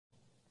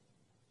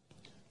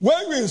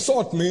When you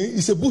insult me,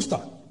 it's a booster.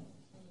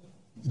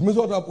 It means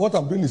what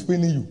I'm doing is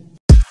paining you.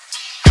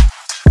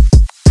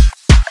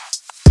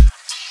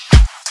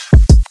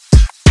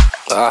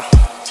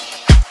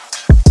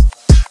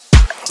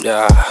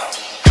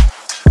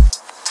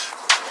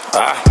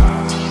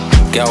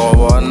 Ke go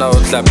bona o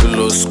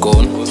tlapile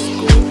skone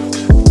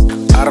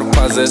a re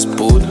phaze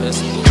spoon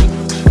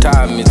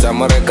tami tsa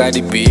mo reka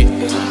dipi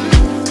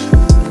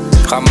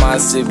ga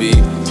masebe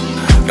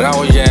ra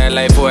go ja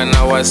life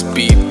wena wa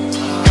speed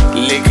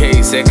le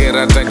case ke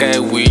rata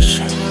ka wish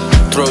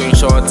throwing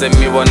shots and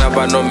me bona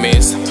ba no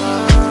miss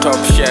top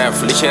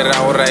chef le shera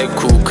go rai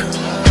cook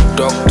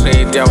dog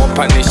trade ya go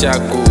punisha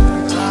cook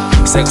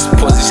sex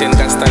position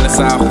ka style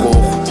sa go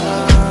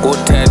go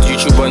ted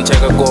YouTube on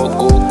check go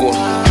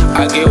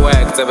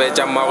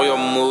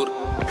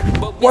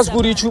What's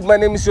good YouTube? My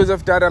name is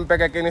Joseph Dad. I'm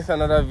back again with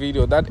another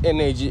video. That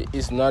energy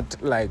is not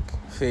like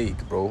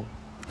fake, bro.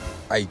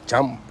 I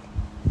jump.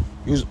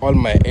 Use all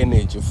my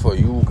energy for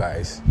you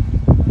guys.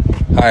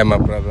 Hi my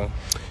brother.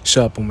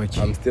 Sharp, Omaki.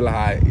 I'm still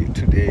high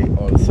today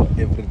also,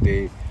 every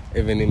day.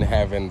 Even in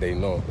heaven they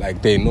know.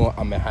 Like they know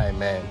I'm a high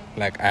man.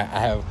 Like I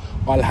have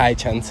all high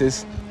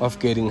chances of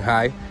getting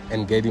high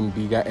and getting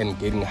bigger and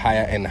getting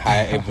higher and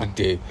higher every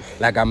day.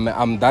 Like I'm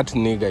that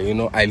nigga, you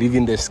know. I live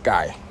in the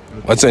sky.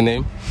 What's your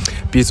name?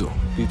 Pizzo.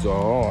 Pizzo.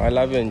 Oh, I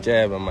love you in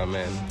Jeba, my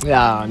man.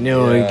 Yeah,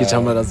 no,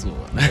 Kichama that's one.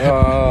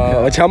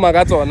 Oh, Chama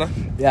Gatona?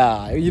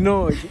 Yeah, you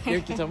know,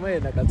 Kichama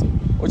and Gato.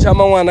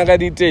 Ochama one I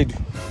got it.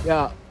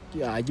 Yeah,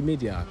 I give me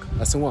the arc.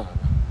 That's one.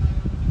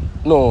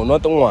 No,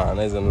 not one,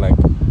 isn't like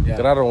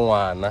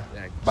Graruana.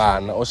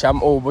 Bana,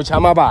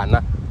 Ochama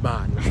Bana.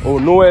 Bana. Oh,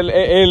 no,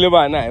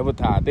 Elevana, I would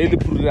have. They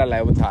put it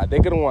alive with her. They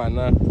can one.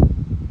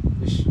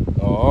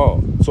 Oh,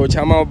 so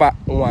Chama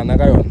one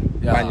agayon.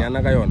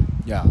 Banyana gayon.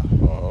 Yeah.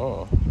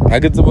 Oh. I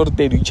get the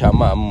birthday to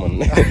Chama.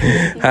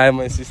 Hi,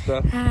 my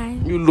sister. Hi.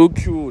 You look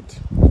cute.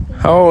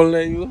 How old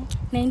are you?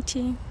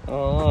 19.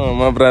 Oh,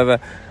 my brother.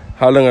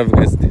 How long have you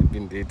guys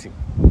been dating?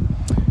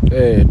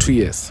 2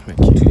 years. 2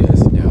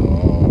 years. Yeah.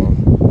 Oh.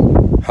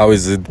 How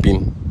has it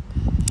been?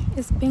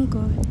 It's been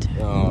good.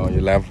 Oh,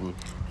 you love him?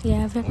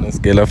 Yeah, very On a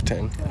scale of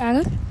 10?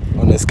 good.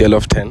 On a scale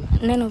of 10?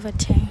 9 over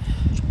 10.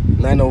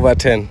 9 over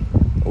 10.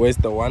 Where's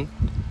the 1?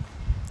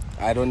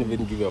 I don't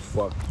even give a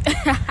fuck.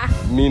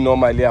 Me,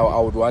 normally, I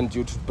would want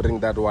you to bring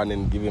that 1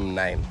 and give him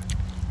 9.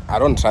 I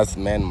don't trust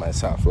men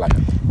myself. Like,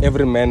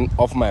 every man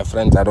of my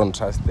friends, I don't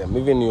trust them.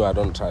 Even you, I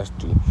don't trust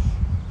you.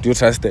 Do you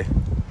trust them?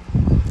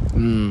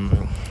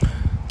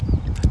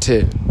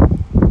 10.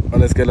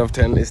 On a scale of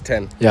 10, is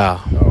 10? Yeah.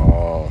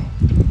 Oh.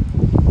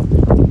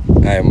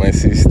 Hi, my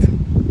sister.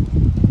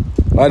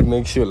 What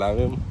makes you love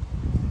him?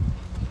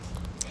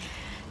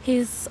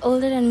 He's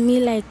older than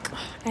me, like,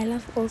 I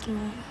love old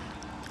men.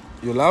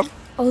 You love?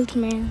 Old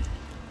men.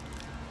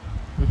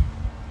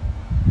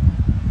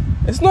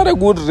 It's not a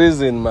good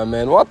reason, my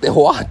man. What the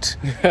what?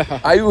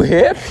 Are you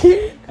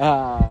happy?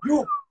 No.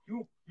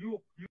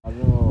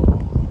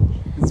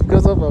 It's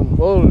because of I'm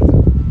old.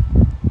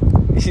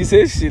 She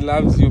says she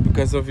loves you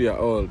because of you're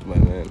old, my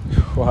man.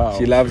 Wow.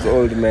 She loves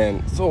old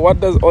men. So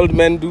what does old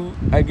men do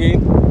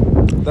again?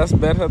 That's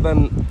better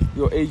than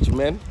your age,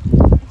 man.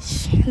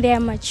 They are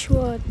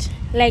matured.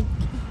 Like,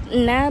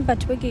 now,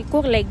 but we go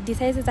like this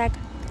is like,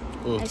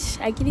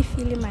 I get the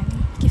feeling, man.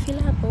 I feel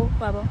like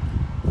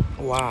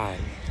Why?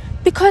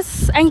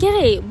 because I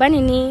get it.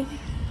 Banini,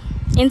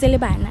 enzele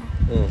bana.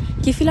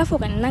 I feel like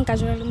for an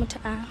casual muta.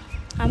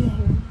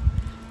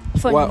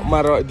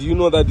 Mara, do you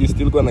know that you're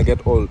still gonna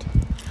get old?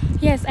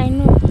 Yes, I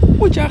know.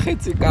 Which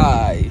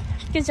guy?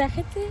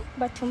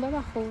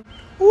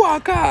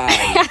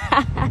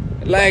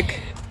 Like,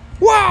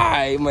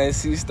 why, my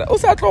sister? Wa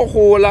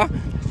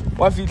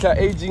fitla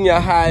aging ya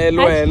hae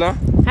le wena.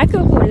 Ha ke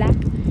hola.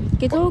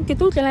 Ke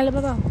tlo tlana le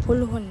ba ba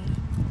holo honna.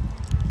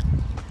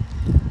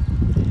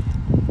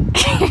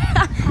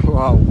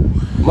 Wow.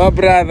 My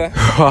brother,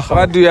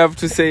 what do you have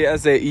to say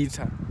as a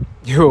eater?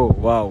 Yo,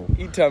 wow.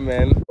 Eater,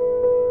 man.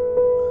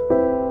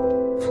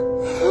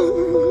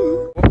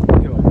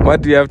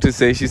 What do you have to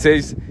say? She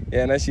says,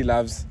 yeah, now she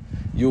loves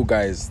you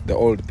guys, the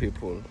old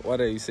people.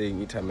 What are you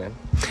saying, Eater, man?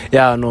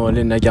 Yeah, no,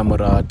 le nna ke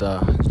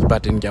amorata,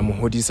 but ke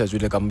amohodisa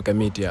jule ka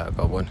media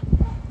ka bona.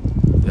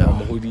 Yeah,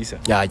 mohodisa.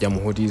 Yeah, ke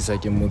amohodisa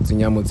ke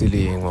motsenya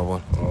motseleng wa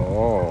bona.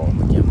 Oh,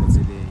 Ke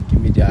motseleng ke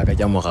media ka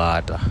ke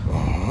amorata.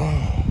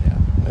 Yeah.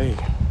 Hey.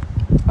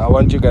 I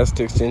want you guys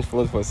to exchange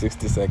phones for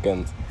 60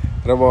 seconds.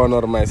 Rebon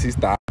or my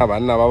sister,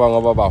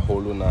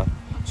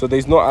 so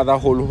there's no other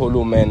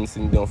holo men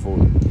in your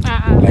phone.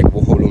 Like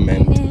holo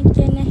men.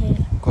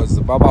 Because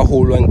Baba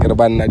Holo and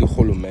Kerbanna the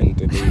holo men,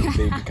 they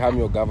become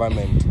your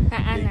government.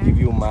 They give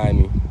you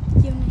money.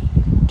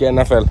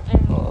 Kenafel.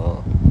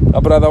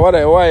 Brother,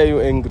 why are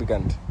you angry,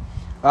 Kant?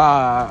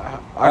 Brother,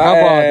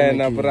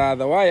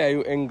 why are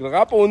you angry?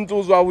 What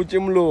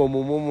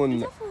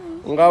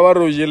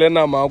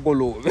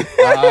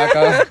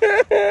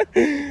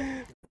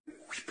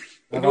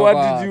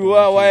did you?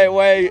 Why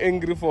are you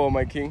angry for,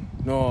 my king?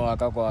 No,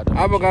 akakwata.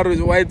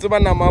 Why it's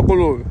about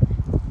Namakolo?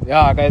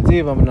 Yeah, I can see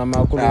I'm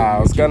not. Ah, I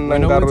was gonna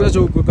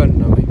joke.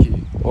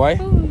 Why?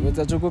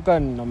 Wetsa tsoko ka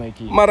nna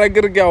Mikey. Mara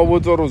ke re ke a o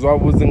botsa gore o zwa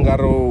botse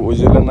nkare o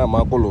jele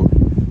nama kolobe.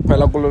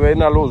 Phela kolobe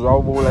ena le o zwa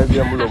o bo la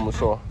bia molomo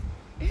so.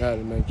 Yeah,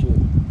 Mikey.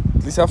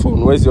 Lisa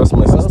phone, where's yours,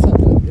 my sister?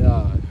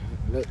 Yeah.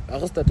 I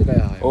just started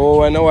kaya.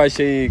 Oh, I know I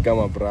shake,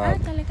 my brother.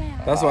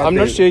 That's what I'm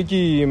not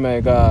shaky, my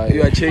guy.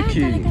 You are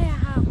shaky.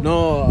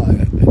 No,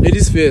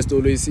 ladies first,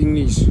 always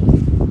English.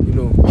 You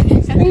know.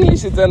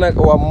 English is like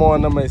one more,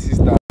 my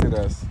sister.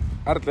 Serious.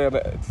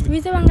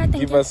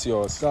 Give us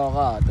yours.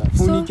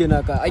 Phone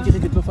kenaka. I get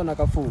it phone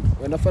naka phone.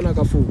 When I phone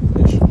naka phone.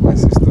 My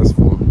sister's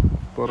phone.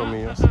 Borrow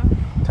me yours.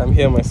 Come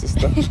here, my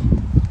sister.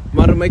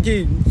 Mara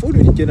Mikey,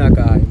 phone di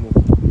kenaka mo.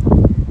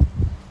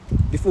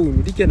 Di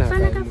phone di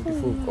kenaka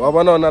mo. Wa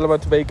bona ona le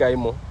batho ba ikae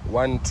mo.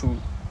 1 2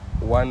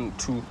 1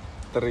 2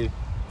 3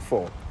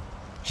 4.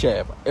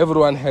 Share.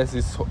 Everyone has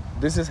his.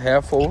 This is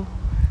her phone.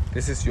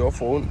 This is your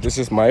phone. This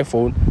is my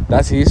phone.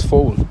 That's his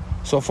phone.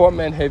 So 4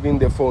 men having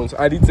their phones.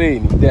 I did say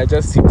they are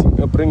just sitting.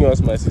 Bring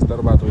yours, my sister,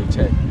 about to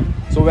check.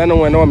 So when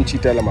I'm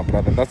cheating, my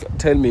brother,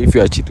 tell me if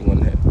you are cheating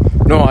on her.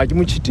 No, I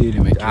didn't cheat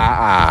you, mate.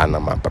 No,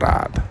 my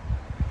brother.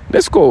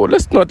 Let's go.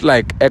 Let's not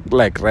act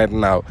like right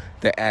now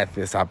the earth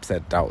is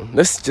upside down.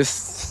 Let's just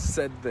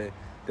set the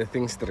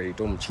thing straight.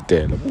 Don't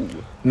cheat.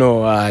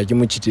 No, I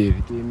didn't cheat you.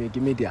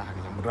 Give me the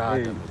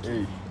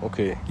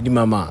okay. The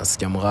mamas,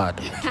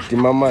 camarade. The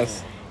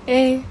mamas.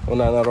 Eh.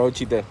 Ona ro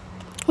cheat.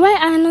 Why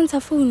are you not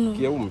a phone?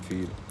 Ke o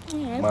mfile.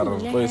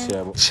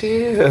 Yeah,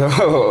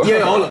 Chill.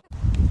 Yeah, all.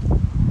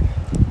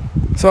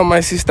 So my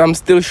sister, I'm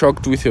still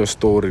shocked with your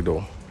story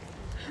though.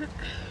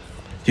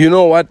 You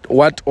know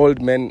what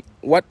old men,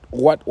 what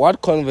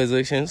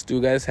conversations do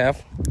you guys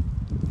have?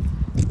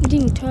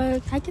 Didn't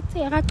talk. I could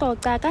say I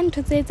talk. I can't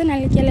say it's an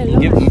alligator.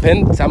 Give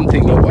pen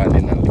something you want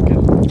in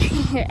alligator.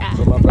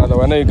 So my brother,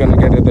 when are you gonna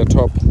get at the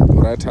top?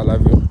 Write I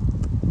love you.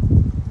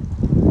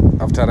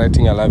 After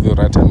writing I love you,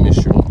 write I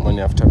miss you.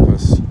 Money after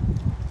first.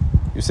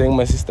 You saying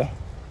my sister?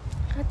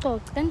 I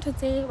talk. Can't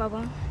say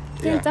Baba.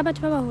 Yeah. It's about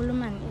Baba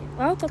Huluman.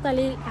 How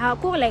totally how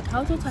cool like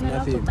how to turn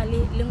out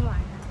totally lingua.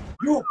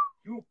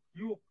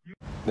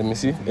 Let me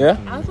see. Yeah.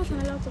 How to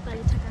turn out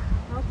totally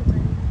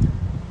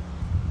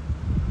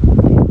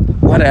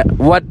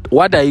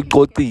What are you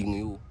quoting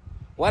you?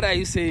 What are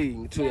you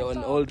saying to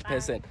an old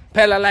person?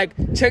 Pella, like,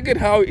 check it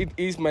how it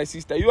is, my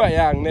sister. You are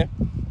young, ne?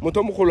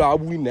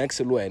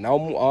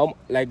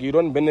 Like, you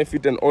don't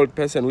benefit an old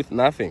person with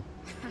nothing.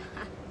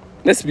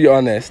 Let's be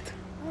honest.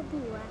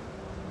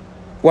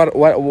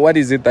 What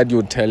is it that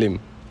you tell him?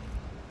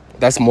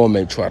 That's more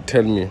mature.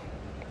 Tell me.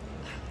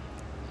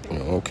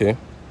 Okay.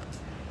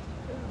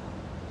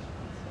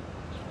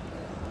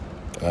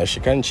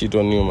 She can't cheat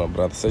on you, my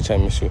brother. Such a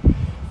miss you.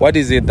 What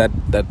is it that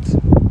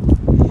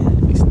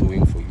is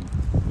doing for you?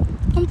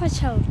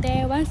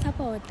 There one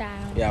support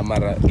down. Yeah,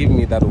 Mara, give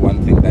me that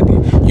one thing that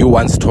you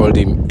once told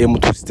him.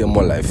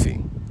 More life.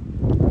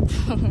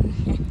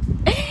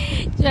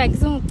 Like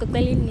some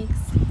totally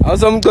next.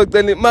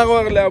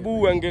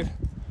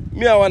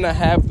 Me, I wanna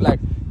have, like,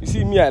 you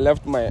see me, I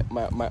left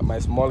my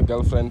small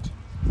girlfriend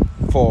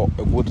for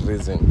a good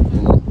reason,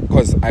 you know,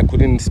 because I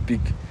couldn't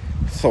speak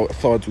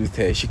thoughts with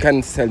her. She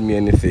can't tell me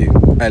anything.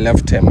 I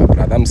left her, my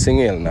brother. I'm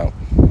single now.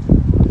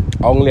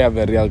 I only have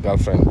a real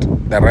girlfriend.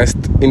 The rest,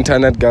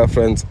 internet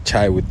girlfriends,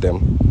 chai with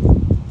them.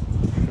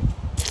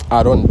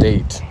 I don't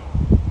date.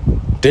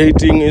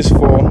 Dating is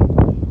for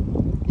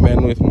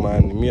men with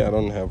money. Me, I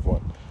don't have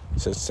one.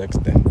 Just sex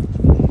them.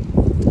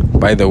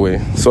 By the way,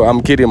 so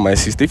I'm kidding, my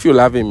sister. If you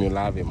love him, you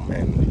love him,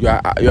 man. You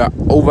are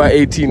over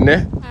 18,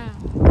 eh?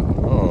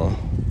 Oh.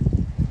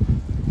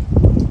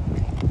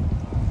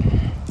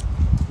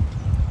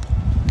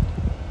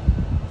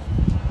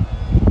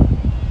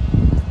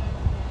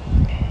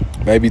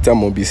 Maybe it's a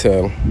mobile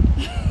cell.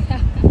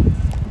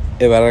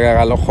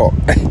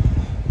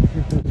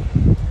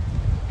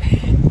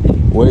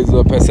 Where is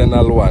your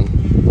personal one?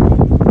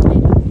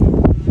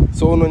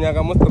 So no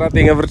nyaga mo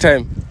strating every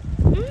time.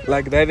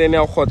 Like that any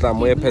khotla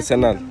mo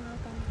personal.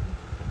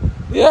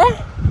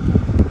 Yeah?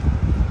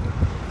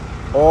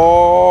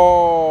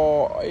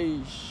 Oh,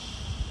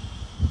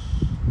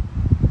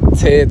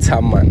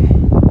 Teta man.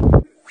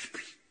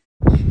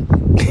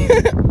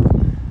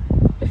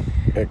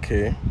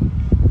 Okay.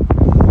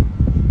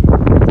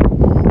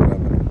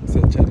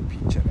 Search the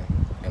picture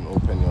and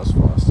open yours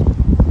first.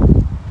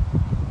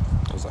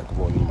 Because I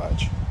can only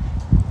match.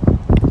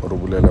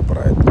 Robulela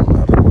bright.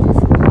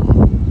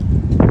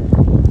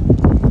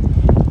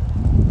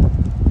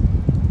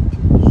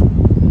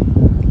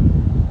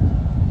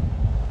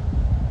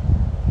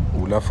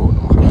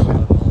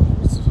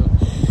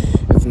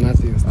 It's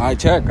nothing. I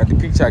check the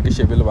picture. I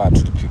can about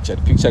the picture.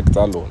 The picture is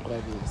alone.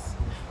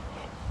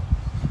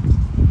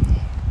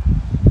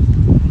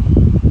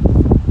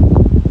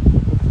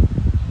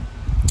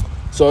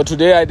 So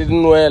today I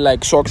didn't wear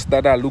like socks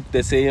that are look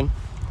the same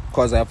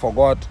because I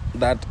forgot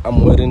that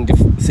I'm wearing the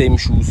same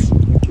shoes.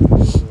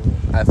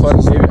 I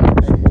thought maybe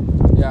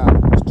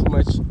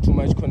too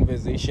much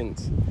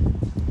conversations.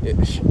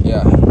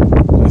 Yeah,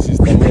 my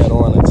sister me I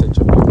don't wanna take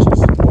your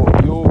pictures. Oh,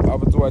 you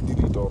have to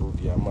delete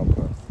already, my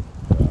brother.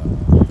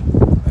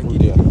 I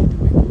need you.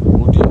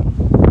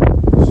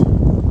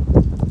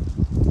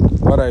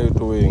 are you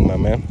doing, my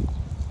man?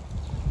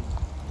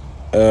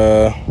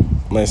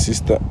 My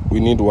sister, we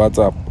need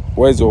WhatsApp.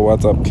 Where's your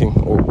WhatsApp, King?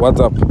 Oh,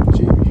 WhatsApp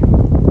GB.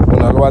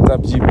 Unal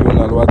WhatsApp GB,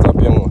 unal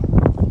WhatsApp young.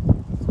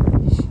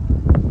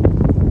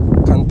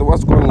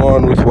 What's going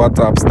on with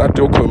WhatsApp? Start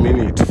your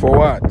community. For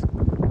what?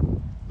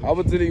 How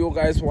about you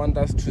guys want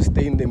us to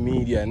stay in the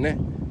media, ne?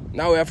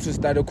 Now we have to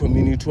start a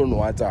community on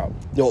WhatsApp.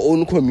 Your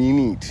own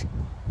community.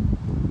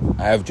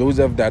 I have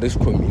Joseph Darius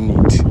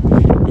community.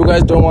 You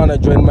guys don't want to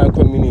join my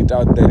community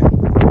out there?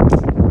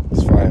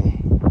 It's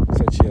fine.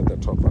 Search here at the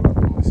top. I love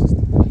you, my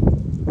sister.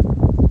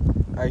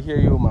 I hear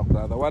you, my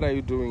brother. What are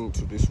you doing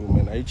to this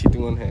woman? Are you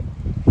cheating on her?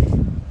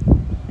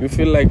 You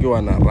feel like you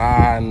wanna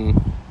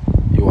run,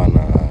 you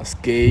wanna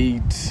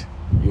skate,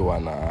 you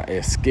wanna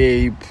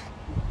escape.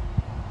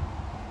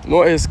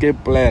 No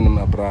escape plan,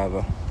 my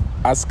brother.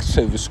 Ask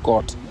Travis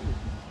Scott.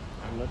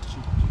 I'm not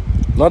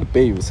cheating. Not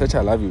baby. Such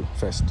I love you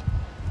first.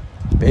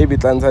 Baby,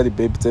 the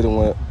baby telling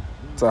me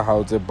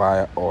how to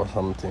buy or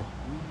something.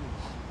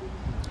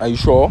 Are you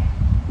sure?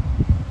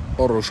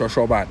 Or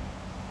sure bad?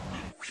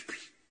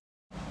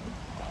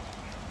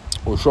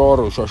 Oh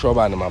sure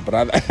bad, my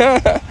brother.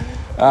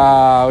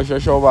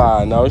 Sure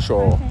bad. Now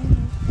sure.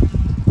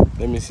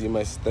 Let me see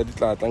my study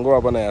class. I'm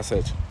going to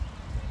search.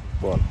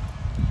 Bon.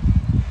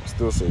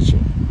 Still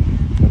searching.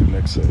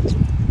 Relax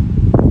searching.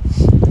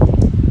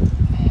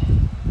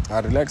 I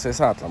relax as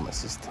hard, my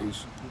sister.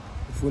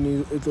 Phone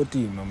is a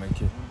team, my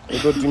kid.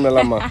 It's a team,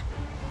 lama.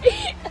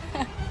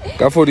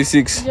 Ka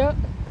 46. Yo.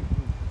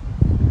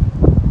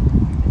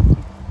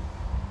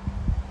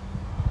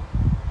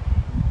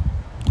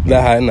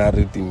 La high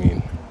narrative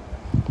mean.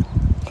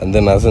 And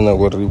then as I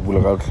go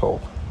rebuild out flow.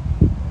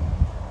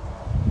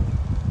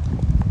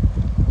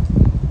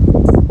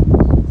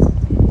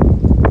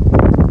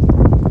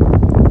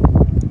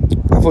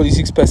 Ka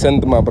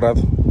 46%, my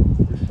brother.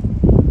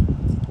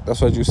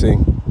 That's what you're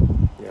saying.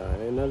 Yeah,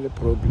 another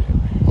problem.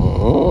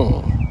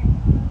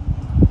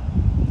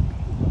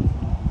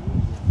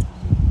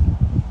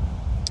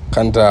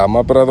 Kanta,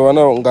 my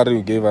brother,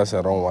 you gave us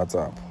a wrong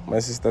WhatsApp. My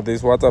sister,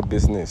 there's WhatsApp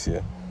business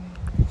here.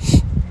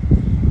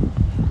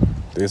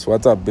 There's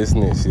WhatsApp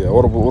business here.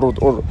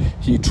 Or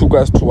he took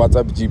us to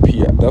WhatsApp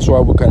GP. That's why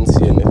we can't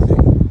see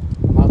anything.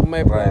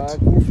 My right.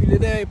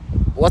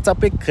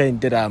 WhatsApp is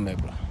granted, my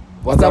brother.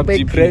 WhatsApp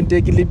is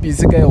granted.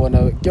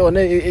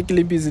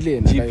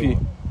 GP.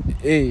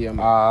 Hey,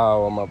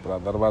 my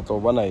brother, but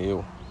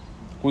you.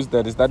 Who's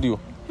that? Is that you?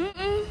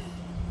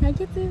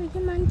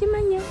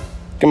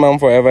 Come on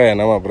forever,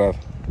 my brother.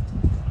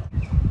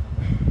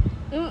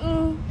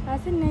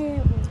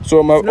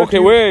 So, okay,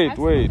 wait.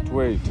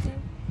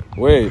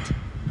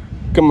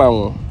 Come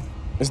on.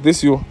 Is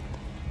this you?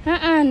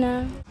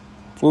 No.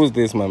 Who's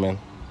this, my man?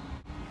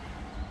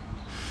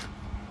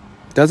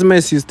 That's my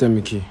sister,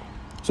 Mickey.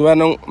 So, I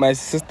know my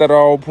sister,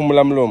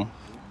 Pumulamlum.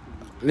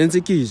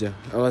 Nancy Kija,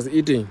 I was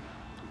eating.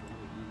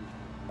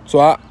 So,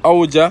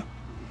 Auja?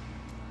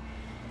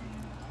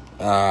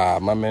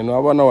 My man, I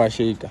want to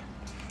shake.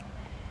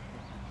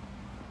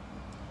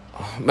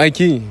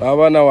 Mikey. I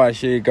want to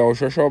shake our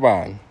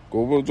Shoshoban.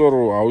 Go to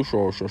our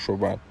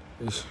Shoshoban.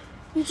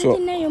 So,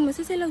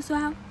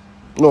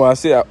 no, I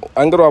say,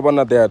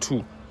 Angro there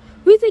too.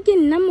 We take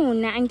in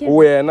Namona.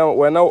 Where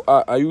now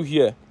are you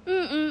here?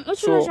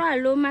 So,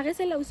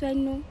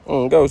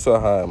 go so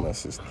high, my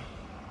sister.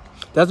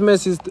 That's my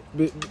sister.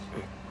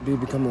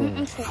 Baby, come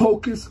on.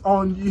 Focus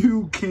on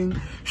you, King.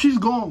 She's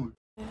gone.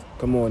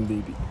 Come on,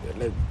 baby.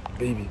 Like,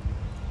 baby.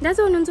 That's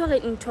all I'm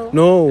talking to.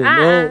 No.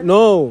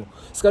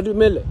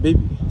 Skadumela, baby.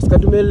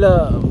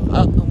 Skadumela.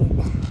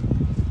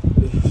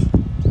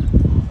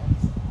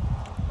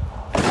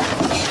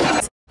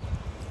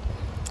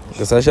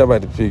 Because I share by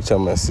the picture,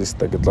 my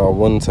sister. Get like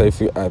once I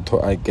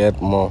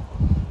get more.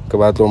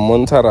 Because I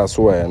Montara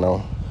swear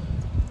now.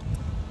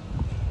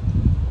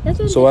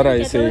 So what are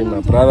you saying,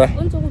 my brother?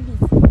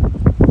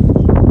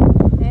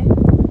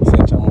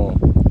 Such a more.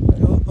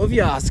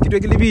 Obvious, kiddo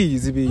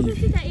busy,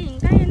 baby.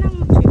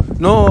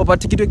 No, but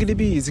kiddo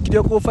busy.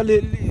 Kiddo go for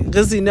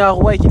resin now.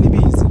 Why kiddo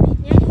busy?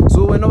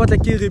 So whenever I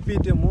keep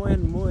repeating more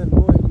and more.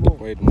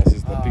 Wait, my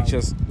sister,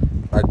 pictures.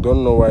 I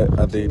don't know why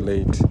are they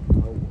late.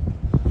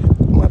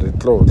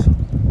 Clothes.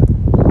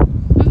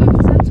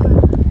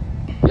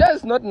 Yeah,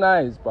 it's not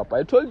nice, Papa.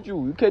 I told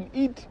you can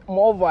eat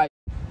more vitamin.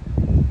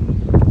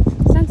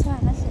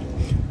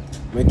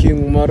 My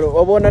king, my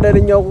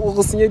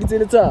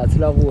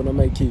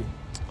king.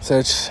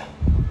 Search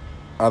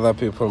other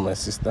people, my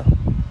sister.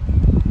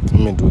 Let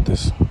me do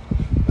this.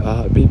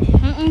 Baby.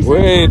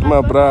 Wait,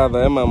 my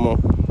brother,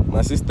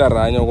 my sister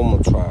Ranya go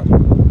motwara.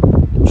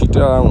 She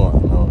tell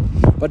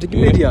ngwana. But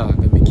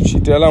she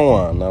tell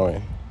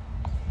ngwana.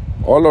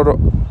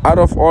 Out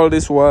of all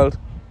this world,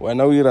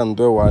 when we run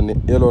to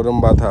one, yellow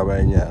Rambata by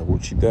Nya,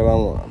 which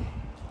one.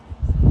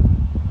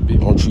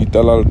 She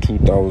tell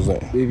 2,000.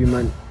 Baby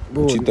man,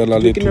 she tell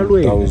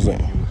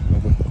 2,000.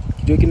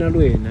 Joking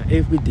away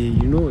every day,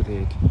 you know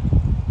that.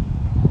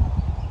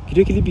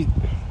 You don't be.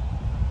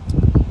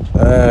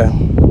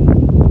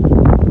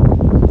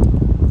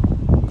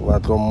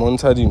 What from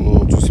Monta di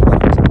no to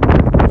spot.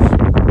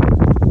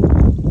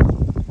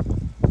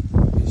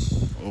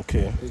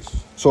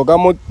 So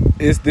Gamo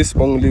is this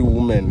only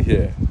woman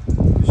here,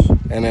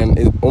 and then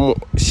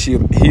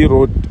he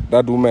wrote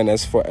that woman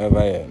as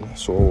forever. Yeah.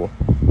 So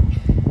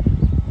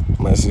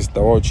my sister,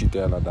 what she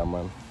tell that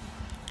man?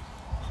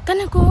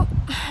 Can I go?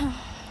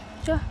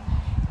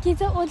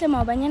 Kids are older,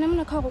 but I'm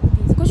not going to be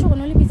busy.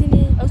 Only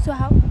busy also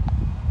how?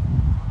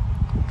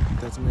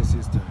 That's my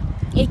sister.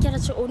 I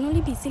can't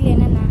only busy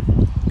Lena.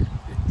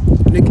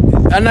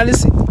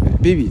 Analysis,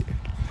 baby.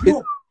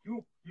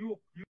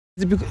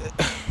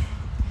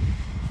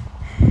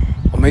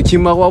 My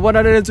Kimma, what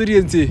are the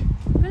students?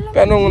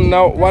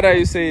 Now, what are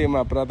you saying,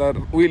 my brother?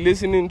 We're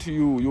listening to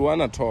you. You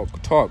wanna talk,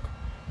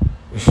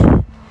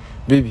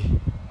 baby.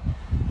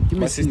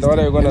 My sister, what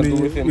are you gonna do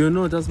with him? You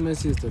know that's my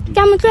sister. Baby.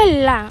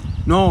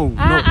 No.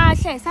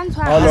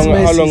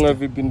 How long have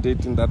you been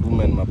dating that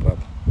woman, my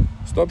brother?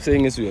 Stop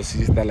saying it's your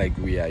sister like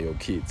we are your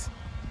kids.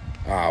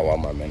 Well,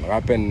 my man,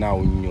 happen now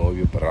in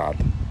your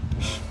brother.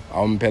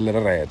 I'm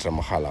pellet red,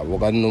 Mahala.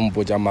 Wogan num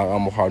pojama,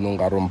 I'm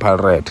Hanungarum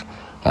parret.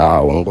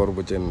 One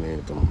gorbuchen.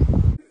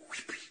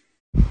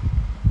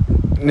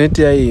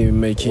 Netia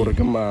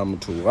making mom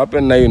too.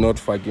 Happen now you're not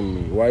fucking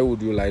me. Why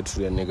would you lie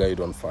to a nigga you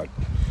don't fuck?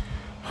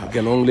 You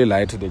can only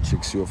lie to the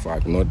chicks you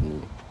fuck, not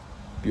me.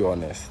 Be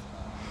honest.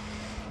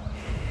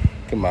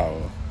 Come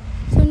on.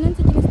 So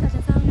Nancy can start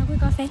a sound of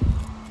coffee.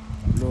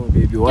 No,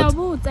 baby, what?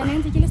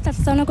 Nancy can start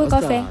a sound of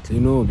coffee. You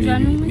know,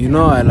 baby. You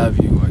know I love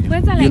you.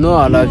 You know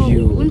I love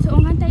you.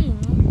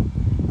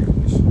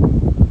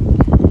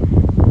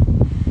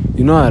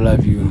 You know I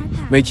love you.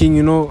 Making,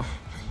 you know.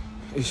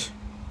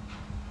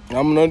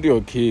 I'm not your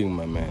king,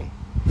 my man.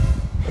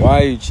 Why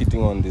are you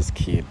cheating on this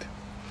kid?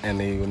 And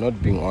you're not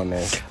being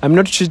honest. I'm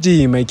not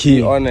cheating, my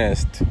king. Be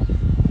honest.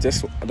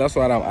 Just that's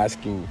what I'm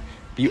asking you.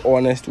 Be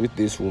honest with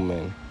this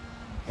woman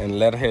and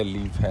let her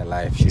live her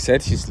life. She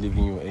said she's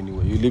leaving you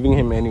anyway. You're leaving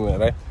him anyway,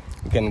 right?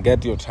 You can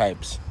get your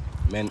types,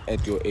 men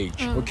at your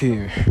age.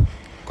 Okay.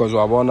 Because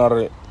baba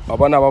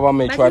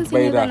make what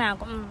by that.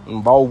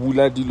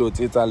 Bula dilo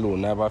teta lo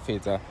never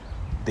feta.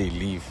 They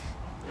leave.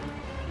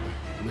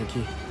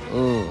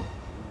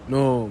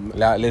 No.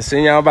 Let's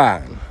say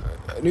ban.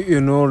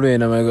 You know,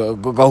 when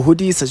I'm go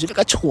hoodie, such like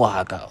a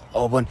chwaka.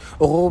 Or when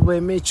or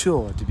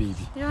mature,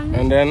 baby.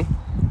 And then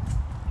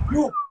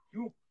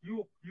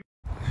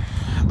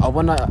I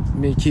wanna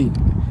make it.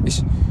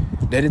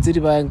 Then it's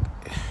the bank.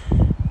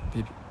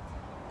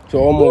 So,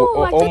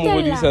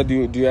 Omodisa,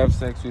 do you have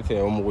sex with her?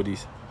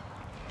 Omodisa?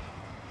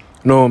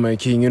 No, my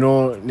king. You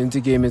know,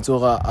 Ninti game it's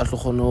over.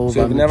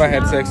 So you've never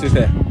had sex with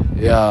her?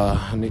 Yeah.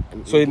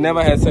 So you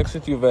never had sex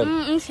with you, Vel?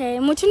 Okay.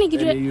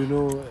 You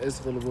know, it's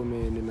the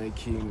woman, my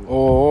king.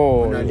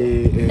 Oh.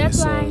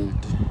 That's why.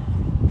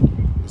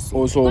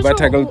 Oh, so got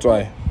tackled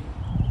try.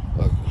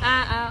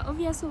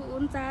 Obviously,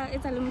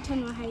 it's a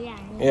limited one.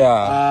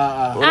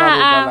 Yeah.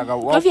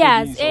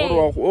 Obvious.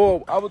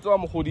 Oh, I was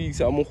I'm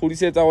Hudi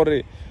said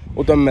already.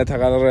 Utam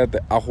metagarete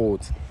a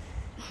hot.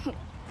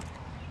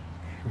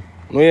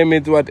 No, you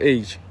made what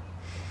age?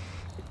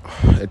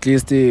 At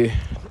least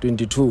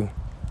 22.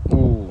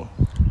 Oh.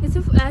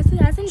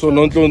 So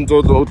don't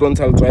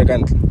tell try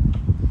can't.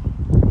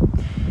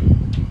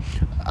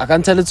 I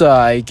can't tell it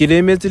why.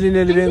 Kilometers in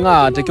the living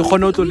out. Take a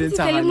honor to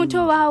Linsa.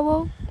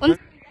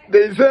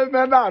 They say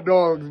men are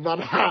dogs, but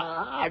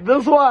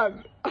this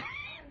one,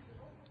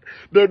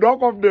 the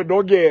dog of the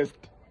doggiest.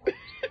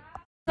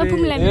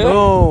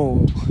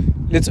 No.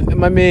 Let's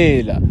my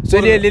mail. So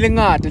they're living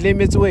out. Let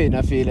me away.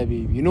 I feel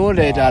baby. You know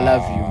that I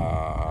love you.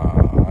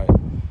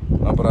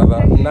 My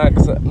brother,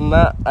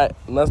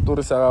 na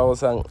story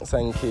sang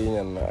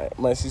Kenyan.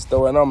 My sister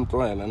when I'm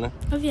playing,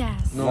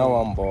 Obvious. Now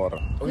I'm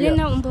bored.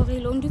 Lena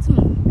umborilo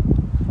ndutmo.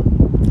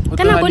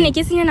 Kana bone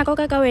ke senya nako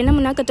ka wena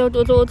mona ka to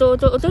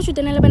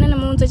shootana le bana na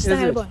mo ntse tsa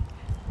helbon.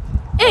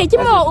 Ke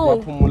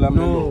mo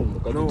no.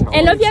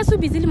 And obviously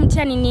busy le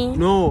muthiani ni.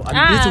 No,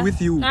 I'm busy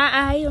with you.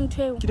 Hayi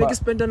ntwe. Ke ke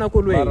spend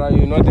nako le wena.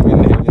 You're not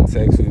even having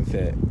sex with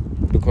her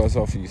because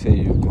of you say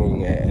you're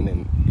growing her and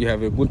then you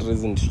have a good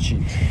reason to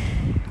cheat.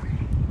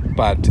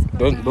 But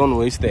don't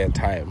waste their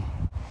time.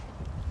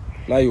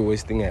 Now you're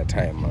wasting her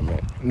time, my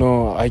man.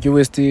 No, I you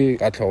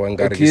wasting at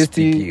least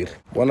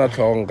wanna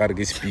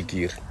talk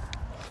speaker.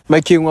 My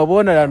king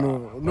wabona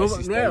no.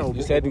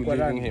 You said you're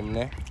leaving him,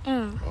 ne?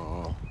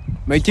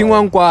 My king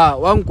wankwa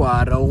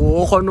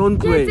o khona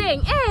ntwe.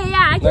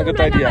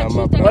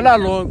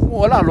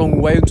 Wala long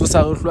way to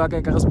sa hlwa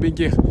ka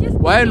speaker.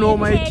 Why no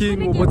my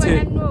king o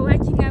botse?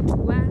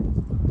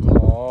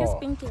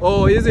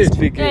 Oh, is it?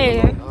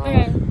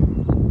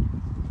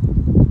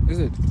 Is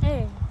it?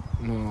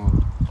 No.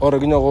 Or go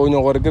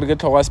get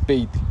to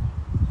spade.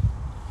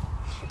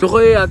 Pero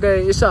ya ka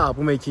e sharp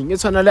my king.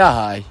 It's tshwana le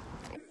high.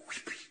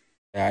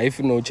 Yeah, if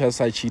no chance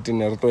I cheating,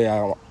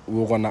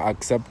 we're gonna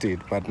accept it.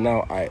 But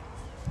now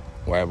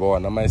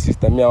my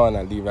sister me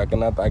wanna leave. I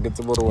get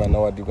to borrow and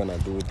what you gonna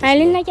do with this? I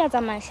didn't get a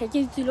match. I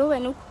just do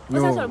when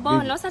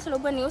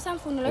some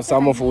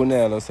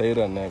phone say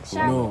the next.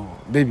 No,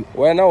 baby.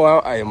 When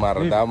I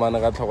married, I'm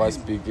gonna talk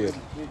speaker.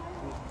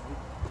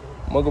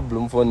 Mogo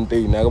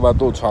Bloemfontein, I got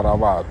to try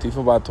about if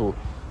about to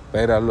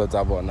better lots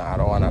about I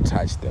don't wanna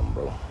touch them,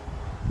 bro.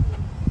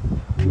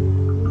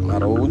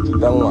 mara o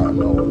juta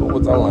ngwana o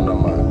botsa ngwana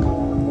maka.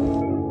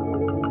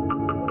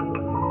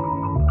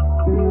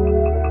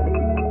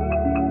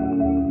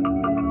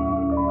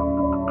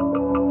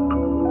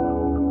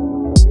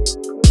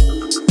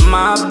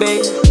 My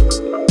babe,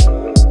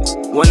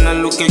 when I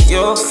look at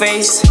your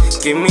face,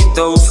 give me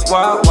those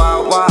wild.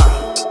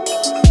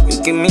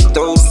 You give me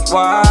those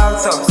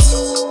wild thoughts.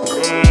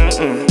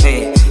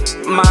 Hey,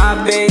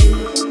 my babe,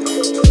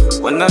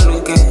 when I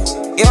look at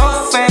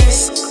your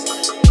face,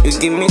 you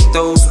give me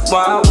those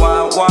wild.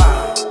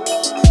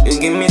 You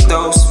give me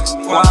those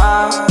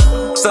wild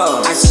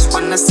thoughts. I just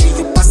wanna see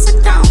you bust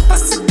it down,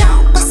 bust it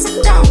down, bust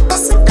it down,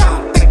 bust it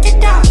down, break it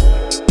down.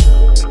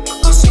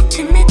 Cause you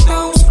give me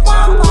those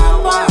wild.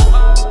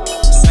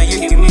 So you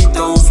give me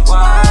those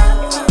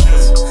wild.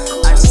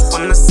 I just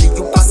wanna see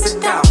you bust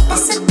it down,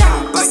 bust it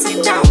down, bust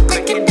it down,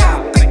 break it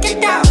down, break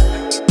it down.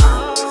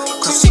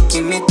 Cause you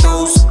give me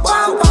those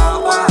wild.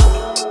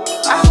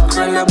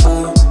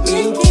 Incredible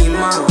Mickey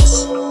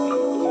Mouse.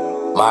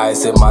 My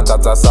se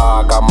matata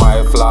saka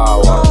my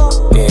flower.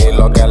 Ke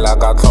lokela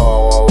ka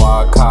tlhogo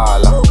wa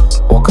khala.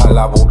 O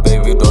khala bo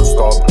baby don't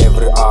stop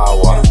every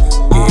hour.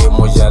 Ke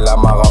mojela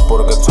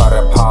magapur ke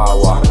tshware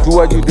power. Do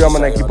what you do, I'm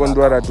gonna keep on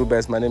doing what I do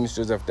best. My name is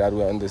Joseph Dad.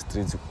 We're on the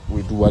streets.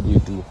 We do what we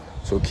do.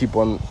 So keep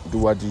on do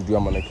what you do.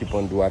 I'm gonna keep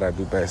on do what I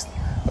do best.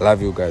 I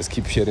love you guys.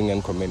 Keep sharing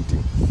and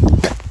commenting.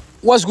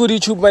 What's good,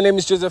 YouTube? My name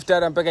is Joseph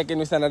Dad. I'm back again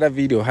with another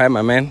video. Hi,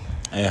 my man.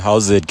 Hey,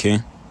 how's it,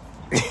 King?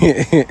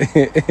 Hey,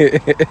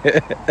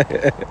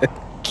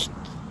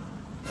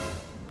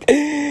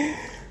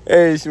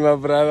 my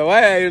brother.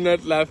 Why are you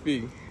not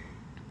laughing?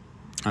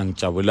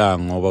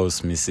 Angijabulanga ngoba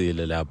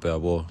usimisile lapho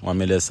yabo.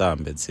 Kwamele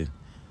sambe thina.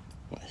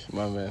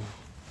 My man.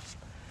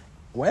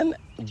 When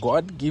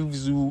God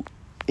gives you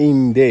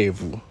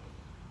endeavor,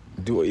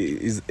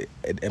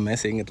 am I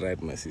saying it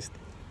right, my sister?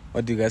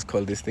 What do you guys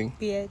call this thing?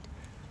 Beard.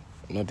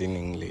 Not in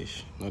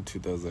English. Not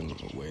 2,000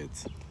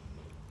 words.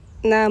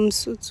 Nah, I'm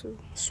Sotho.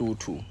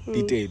 Sotho.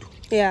 Detailed.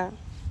 Yeah.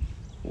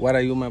 What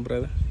are you, my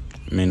brother?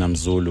 I'm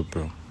Zulu,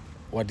 bro.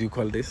 What do you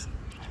call this?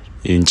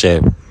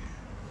 Inchebe.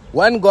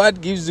 When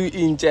God gives you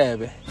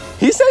inchebe,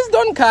 He says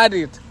don't cut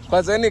it.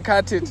 Because when you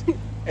cut it,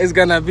 it's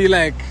gonna be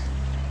like,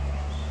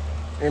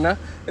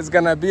 it's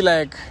gonna be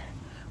like,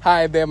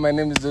 hi there, my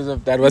name is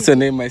Joseph Dad. What's your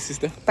name, my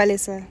sister?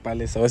 Palesa.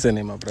 Palesa. What's your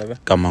name, my brother?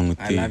 Kamanguti.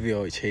 I love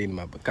your chain,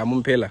 my brother.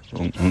 Kamumpela.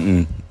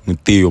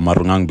 Ngutiyo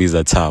marungang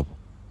biza Thabo.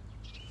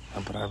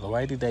 My brother,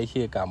 why did I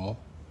hear Kamo?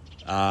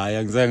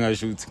 Yangize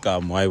ngasho ukuthi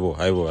Kamo. Hayibo.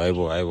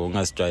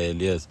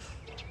 Ungasijwayeli yes.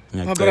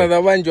 My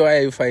brother, when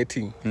are you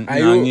fighting? Do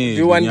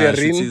you want the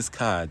ring?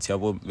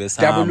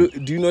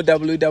 Do you know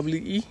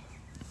WWE?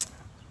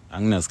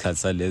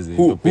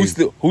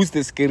 Who's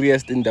the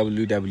scariest in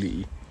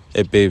WWE?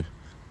 Hey, babe.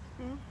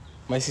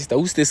 My sister,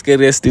 who's the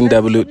scariest in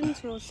WWE?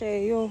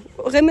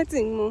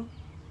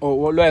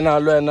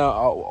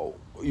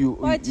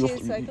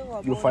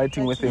 You're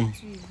fighting with him.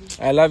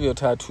 I love your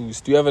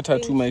tattoos. Do you have a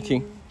tattoo, my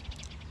king?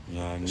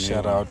 Yeah,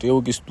 shout out. I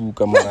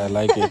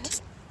like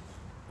it.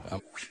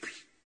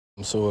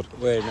 I'm sorry.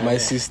 My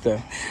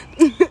sister,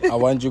 I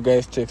want you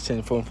guys to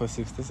exchange phone for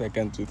 60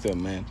 seconds with your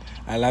man.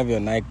 I love your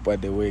Nike, by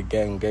the way,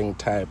 gang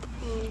type.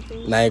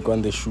 Nike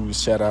on the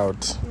shoes, shout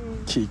out.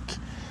 Kick.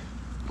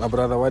 My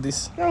brother, what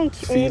is? No,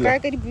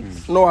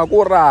 I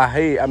go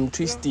hey, I'm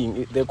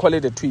twisting. They call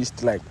it a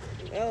twist, like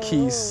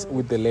kiss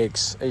with the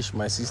legs.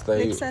 My sister.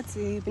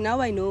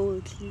 Now I know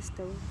at least.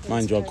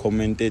 Manje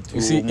commented.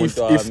 You see,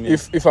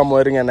 if I'm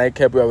wearing a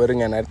nightcap, you're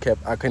wearing a nightcap,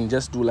 I can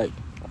just do like.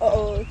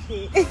 Oh,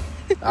 okay.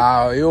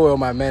 Yo,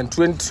 my man.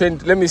 20.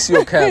 Let me see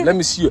your cap. Let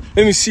me see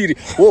it.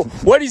 Whoa,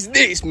 what is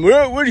this,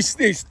 man? What is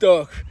this,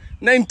 dog?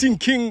 19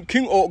 King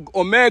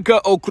Omega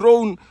or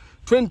Crown.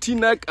 20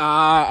 neck.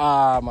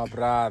 My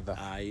brother.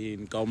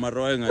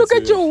 Look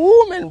at your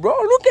woman, bro.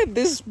 Look at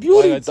this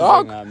beauty,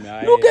 dog.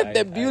 Look at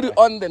the beauty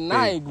on the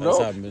Nike,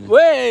 bro.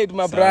 Wait,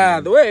 my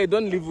brother. Wait,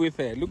 don't live with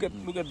her. Look at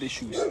the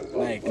shoes.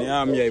 Nike.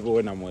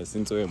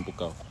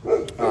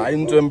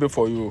 Into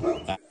for you.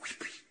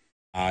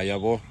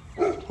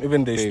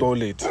 Even they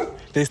stole it.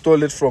 They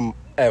stole it from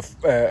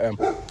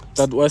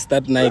that was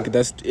that Nike.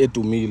 That's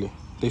Etumile.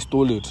 They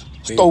stole it.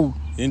 Stole.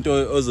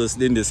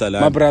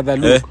 My brother,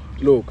 look,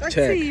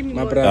 check.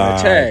 My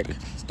brother, check.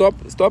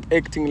 Stop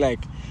acting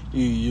like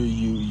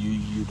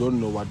you don't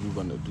know what we're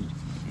gonna do.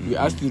 We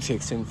asked you to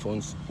exchange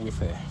phones with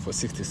her for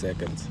 60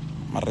 seconds.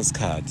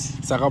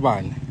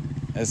 Sakabane.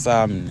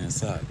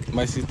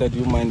 My sister, do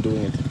you mind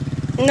doing it?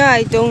 No,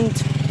 I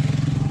don't.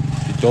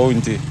 You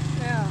don't?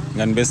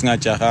 No, like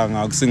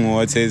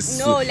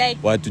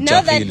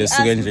now that we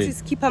asked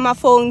to keep my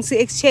phone to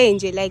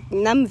exchange it, like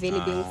I'm very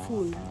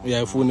phone.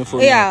 Yeah, phone.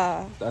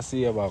 Yeah. That's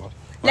it, Baba.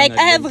 Like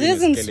I have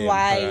reasons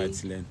why.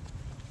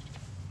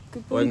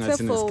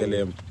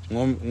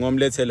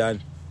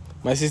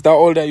 My sister, how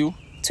old are you?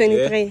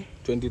 23. Yeah?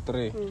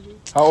 23.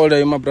 How old are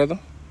you, my brother?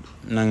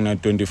 I'm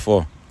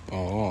 24.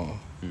 Oh.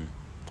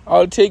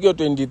 I'll take your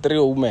 23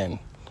 woman,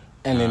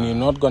 and then you're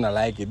not gonna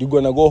like it. You're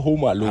gonna go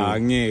home alone.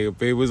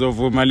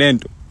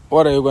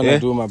 What are you gonna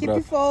do, my Keep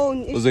your brother?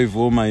 phone.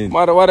 Uzoyivuma yini?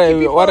 What are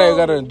you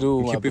gonna do,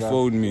 my Keep your brother?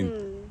 phone mina.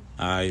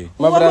 Hayi.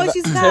 My What brother,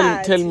 she's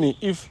got? tell me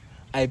if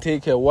I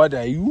take her, what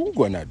are you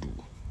gonna do?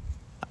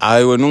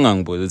 Hayi wena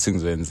ungangibuza ukuthi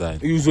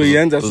ngizowenzani.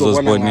 Uzoyenza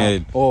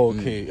Uzosibonela.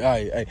 Okay,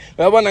 hayi.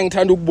 Uyabona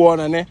ngithanda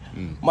ukubona ne?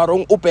 Mara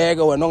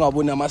ubheke wena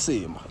ongaboni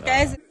amasimba.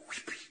 Guys,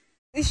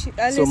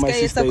 So my this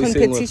sister guy is a is saying what-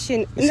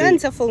 competition. is saying-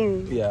 Answer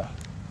phone. Yeah.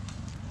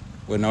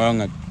 Wena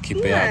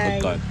wangakhiphe yakho Why?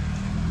 qala.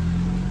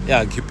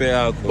 Yeah, khiphe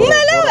yakho.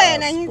 Kumele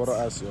wena ngithi. For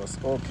us, yours.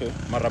 Okay.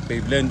 Mara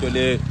babe lento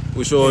le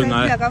usho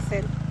ngayo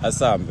Yakafela.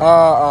 asambe.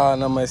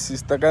 Na my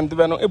sister kanti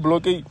bana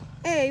eblock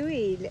Eh,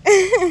 uyile.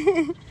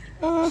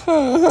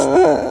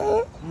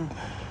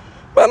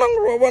 bana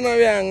ngirobona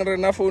byang re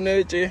na phone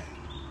etse.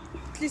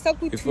 Tlisa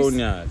ku Ifone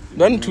yakho.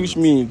 Don't touch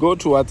me. Go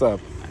to WhatsApp.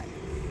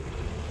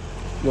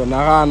 Yo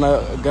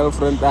nagana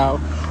girlfriend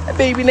out.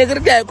 Baby ne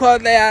ke ya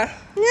call ya.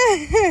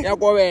 Ya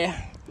go be.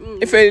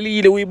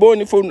 Ifelile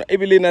uyibona iphone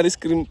ebile na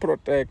screen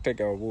protector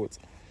ka botsa.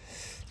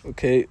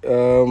 Okay,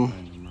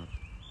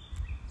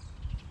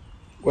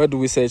 where do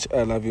we search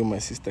I love you my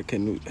sister?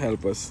 Can you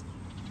help us?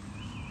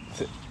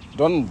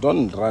 Don't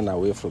run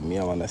away from me.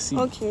 I wanna see.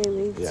 Okay,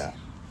 wait. Yeah.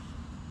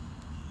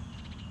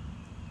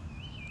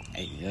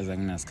 Hey, yazi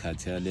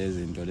anginasikhathi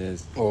yalezi zinto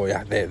lezi. Oh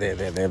yeah, there.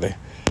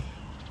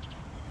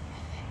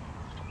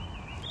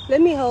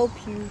 Let me help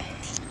you.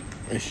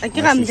 I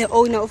think I'm the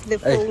owner of the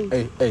phone.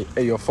 Hey,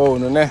 your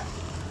phone, ne?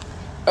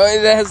 Oh,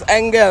 it has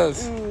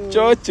angles.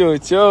 Cho.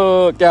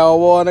 Ka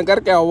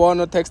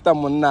wona text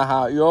monna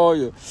ha.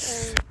 Yo.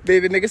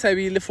 Baby, ne ke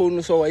sabile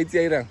phone so wa itse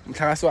ira.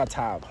 Mtlhaga se wa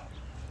thaba.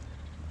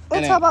 O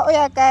thaba o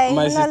ya kae?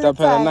 My sister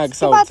phela na ke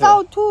sa Ke o batla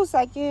o tseba.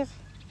 thusa ke.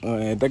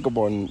 Take a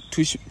bon.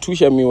 Tush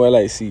me while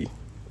I see.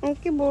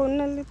 Ke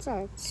bona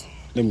letsatsi.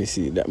 Let me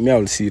see that. Me I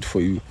will see it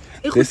for you.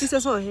 E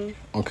khutisa so he.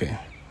 Okay.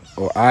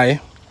 O.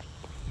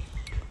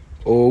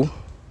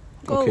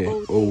 Okay.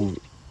 O. Oh.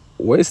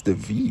 Where's the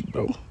V,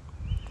 bro?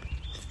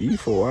 V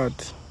for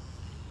what?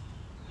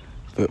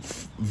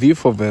 V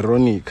for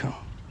Veronica.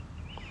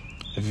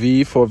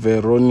 V for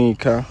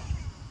Veronica.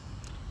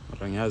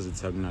 Ngiyazi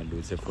ukuthi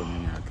akunalutho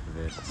efonini yakhe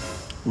vele.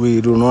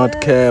 We do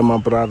not care, my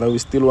brother. We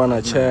still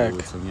wanna check.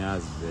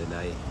 Ngiyazi vele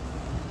hayi.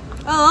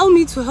 Allow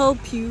me to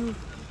help you.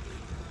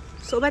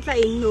 So batla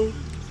no.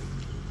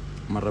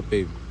 Mara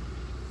babe.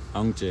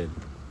 Angitshela.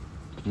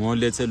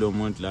 Ngolethe lo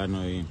muntu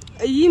lana yini.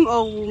 Yimi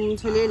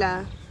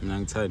ongumtholela. Mina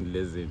ngithanda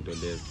lezi zinto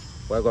lezi.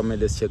 Why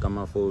kwamele sicheck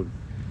amafoni?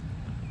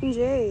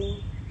 Nje.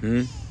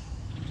 Just.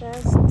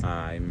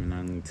 Hayi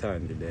mina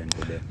ngithanda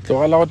lento le.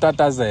 Tlogela go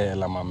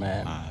tatazela, my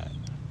man.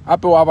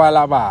 Ape wa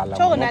balabala.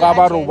 Ka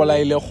ba ro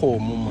bolaile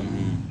khomo mo.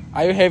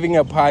 Are you having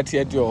a party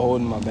at your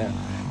home, my man?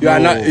 You are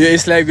not.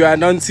 It's like you are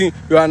announcing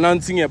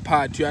a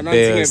party. You are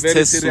announcing a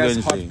very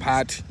serious hot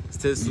party.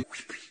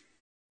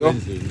 Lo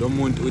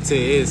muntu uthe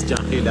hey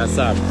sijahile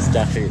asabi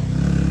sijahile.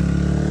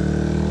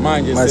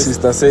 Manje My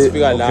sister say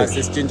sifika la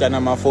sesitshintshana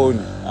amafoni.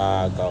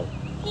 Gaw.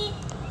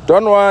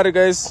 Don't worry,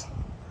 guys.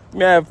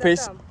 May I have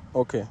patience?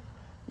 Okay.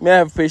 May I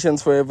have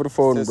patience for every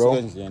phone, bro?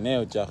 Let's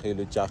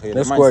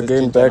go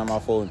again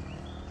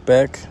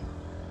back.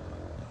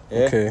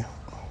 Yeah. Okay.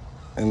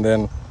 And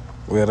then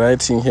we're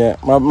writing here.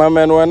 My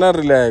man, wanna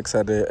relax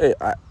at the hey,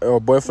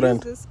 your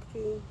boyfriend.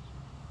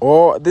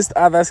 Oh, this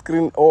other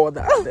screen. Oh,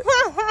 the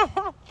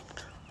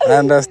I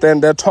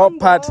understand the top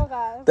part.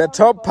 The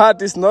top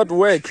part is not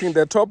working.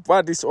 The top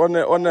part is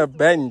on a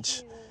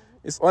bench.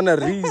 It's on a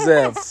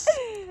reserve.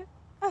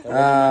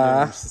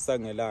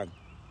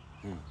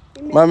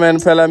 My man,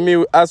 fella,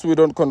 me, as we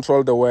don't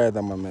control the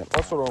weather, my man.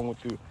 What's wrong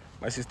with you?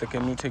 My sister,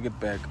 can you take it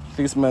back?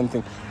 This man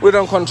thing. We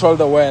don't control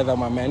the weather,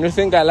 my man. You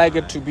think I like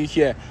it to be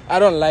here? I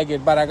don't like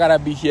it, but I gotta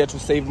be here to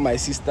save my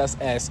sister's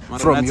ass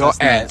from your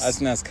ass.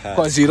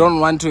 Because you don't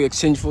want to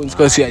exchange phones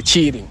because you are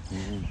cheating.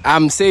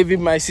 I'm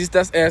saving my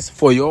sister's ass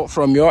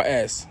from your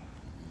ass.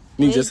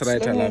 Me just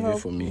write I love you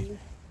for me.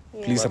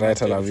 Please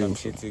write I love you.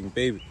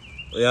 Baby.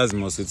 Uyazi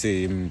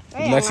masuthi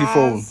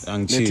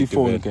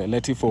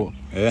Letty phone.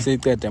 Say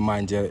that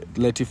manje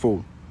Letty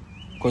phone.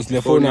 Because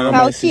the phone I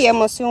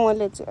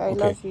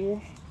love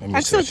you.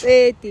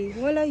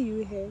 What are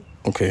you here?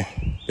 Okay.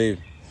 Babe.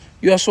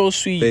 You are so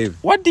sweet. Babe.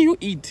 What do you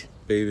eat?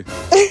 Baby.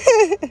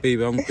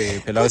 Baby,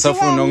 phela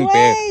usafuna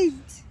ungibheka.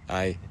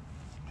 Hayi.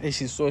 Hey,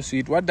 she's so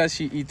sweet. What does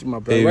she eat, my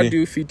brother? What do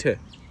you feed her?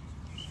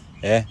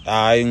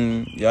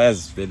 Hayi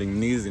yazi vele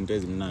nginika izinto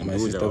ezimnandi. My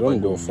sister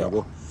don't go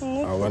for.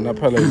 I wanna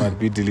probably might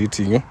be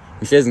deleting you.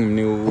 Ngihlezi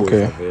ngimnika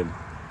ukudla vele.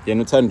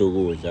 Yena uthanda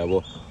ukudla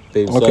yabo.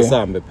 Babe,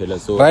 sasambe phela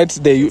so. Right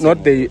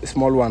not the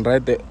small one,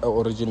 right? The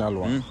original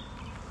one.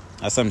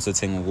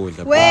 Asamsothenga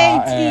ukudla.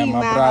 Wait,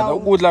 my brother.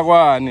 Ukudla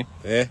kwani?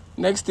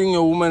 Next thing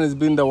your woman has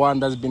been the one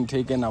that's been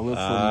taken away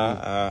from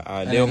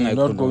you. Leyo you're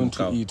not going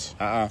to eat.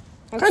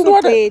 Can't do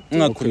it.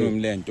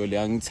 Ungakhulumi lento le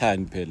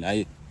angithandi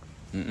phela.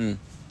 Hayi.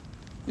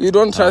 You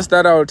don't trust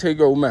that I will take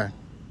your woman?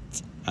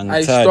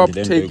 I stopped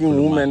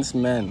taking women's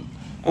men.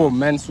 Oh,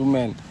 men's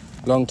women.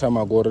 Long time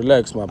ago.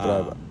 Relax, my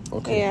brother.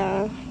 Okay.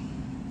 Yeah.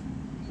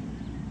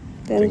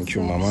 Thank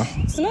you, mama.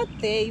 It's not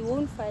there. You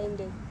won't find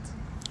it.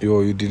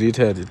 You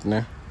deleted it,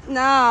 ne?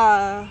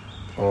 Nah.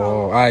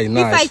 Oh, aye,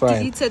 nah, If it's I fine.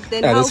 deleted,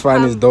 then Yeah, how this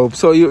fine is come? dope.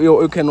 So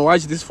you can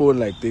watch this phone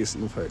like this,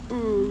 in fact.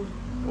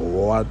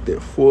 What the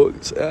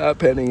fuck's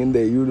happening in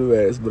the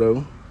universe,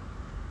 bro?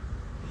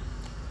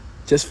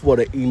 Just for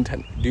the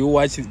internet. Do you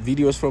watch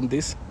videos from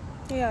this?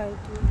 Yeah, I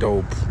do.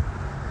 Dope.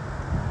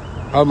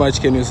 How much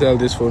can you sell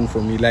this phone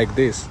for me like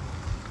this?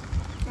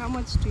 How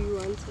much do you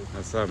want it?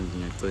 Asam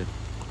ngiyacela.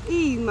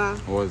 Ima.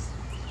 Was.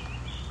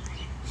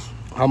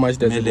 How much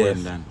does it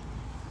worth?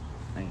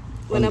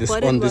 When I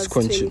bought it was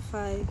 25.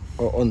 25.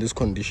 Or on this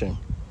condition?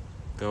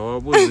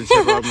 Kawabuza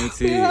ushaba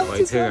mithi We have to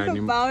wayithenga talk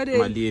about it.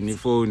 imali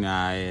phone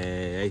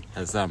hayi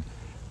Asam.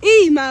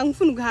 Ima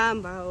ngifuna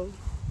ukuhamba.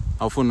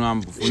 Awufuna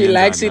uhamba ufuna. She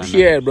likes it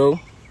here, bro.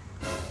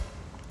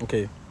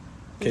 Okay.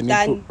 Can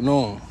Done. you put,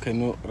 no?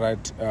 Can you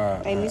write?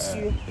 I miss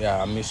you.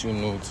 Yeah, I miss you.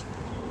 Nudes.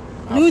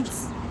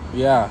 Nudes.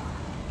 Yeah.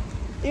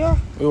 Yeah.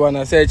 We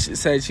wanna search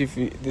if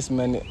this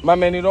man. My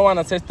man, you don't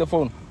wanna search the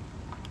phone.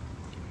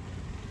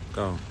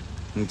 Go.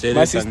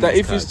 My sister,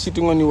 if he's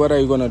cheating on you, what are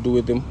you gonna do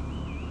with him?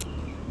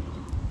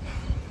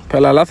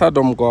 Pela latha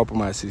dom go up,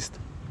 my sister.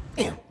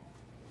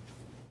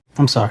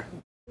 I'm sorry.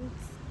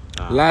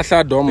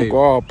 Latha dom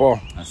go up.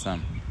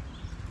 Asam.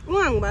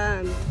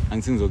 Ungangibambi.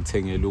 Angithi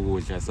ngizokuthengela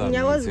ukudla Asam.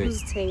 Ngiyakwazi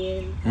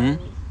ukuzithengela.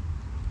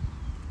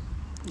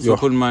 Yo,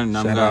 Sokhuluma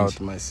nami shout kanje.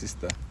 out, my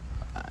sister.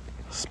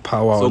 It's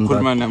power on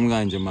Sokhuluma that. nami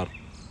kanje mara.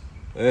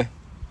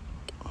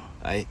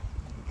 Hayi.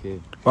 Okay.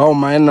 Wow,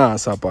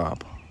 minus up.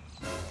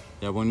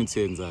 Yabona ukuthi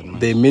yenzani man.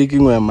 They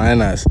making you a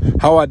minus.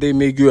 How are they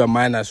making you a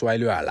minus while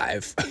you are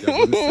alive?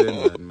 Yabona ukuthi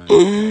yenzani man.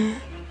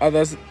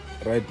 Others,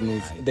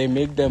 right? They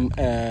make them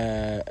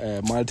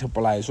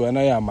multiply. So when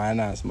you are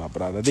minus, my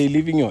brother, they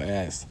leaving your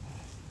ass.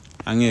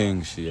 Angeke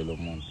ngishiye lo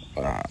muntu.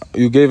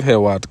 You gave her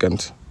what,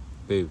 Kant?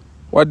 Babe.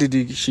 What did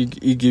he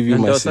give you,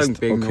 my sister?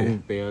 Okay.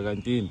 Ngibheka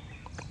kantini.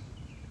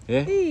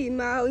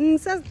 Ima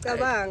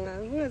ngisazicabanga.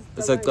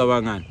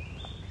 Usacabangani?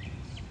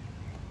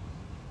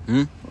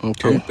 Okay.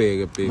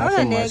 Angibheke babe.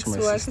 Nothing much,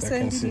 my sister. I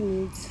can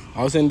see.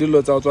 I'll send you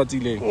lots out what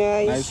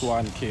nice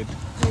one, kid.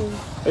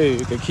 Hey,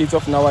 the kids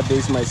of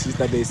nowadays, my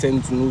sister, they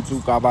send nudes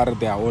to cover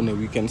their own a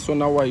weekend. So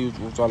now why you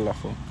use all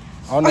phone?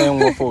 On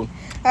your phone.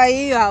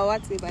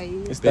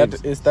 Is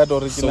that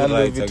original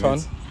Louis Vuitton?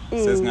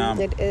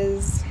 It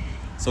is.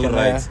 So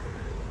right.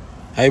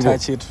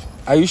 Touch it.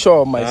 Are you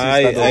sure, my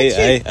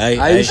sister?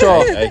 Are you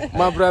sure?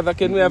 My brother,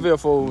 can we have your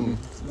phone?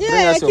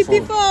 Yeah, keep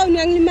your phone,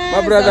 young man.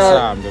 My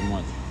brother,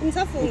 it's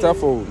a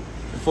phone.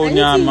 Phone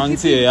yami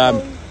angithi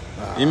yami.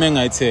 Ime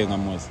ngayithenga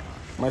mos.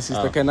 My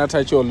sister, can I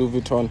touch your Louis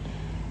Vuitton?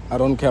 I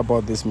don't care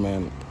about this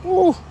man.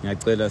 Ooh.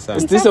 Ngiyacela Sam.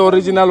 Is this the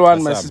original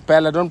one, my sister?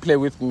 Bella, don't play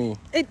with me.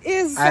 It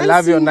is. I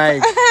love your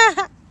Nike.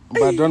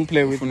 But don't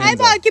play with me.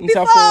 Keep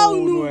your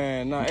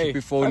phone. Keep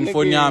your phone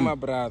yami. My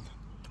brother.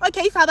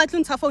 Okay, if I have a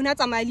phone,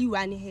 that's a mile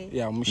one here.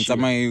 Yeah,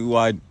 ngicama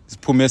iwad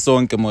siphume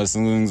sonke mos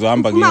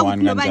ngizohamba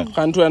ngiyi1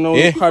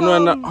 kanjani.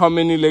 Kanti how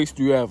many legs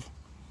do you have?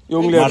 You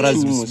only have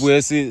two.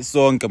 Sibuye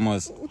sonke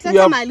mos. So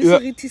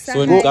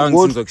ngicanga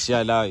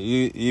ngizokushiya la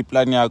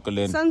iplan yakho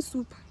lena. Sun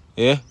super.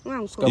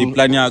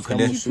 Iplan yakho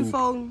le.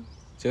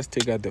 Just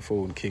take out the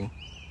phone, King.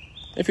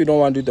 If you don't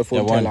want to do the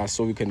phone, tell us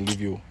so we can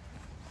give you.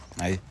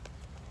 Hayi.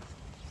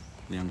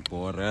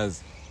 Ngiyangibhora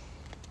yazi.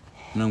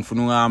 Mina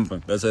ngifuna ukuhamba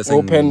bese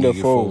open the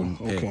phone.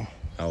 Okay.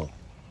 Aw.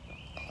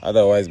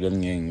 Otherwise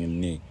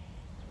bengingengi.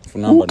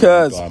 Who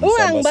cares?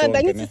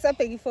 Ungangibamba ngithi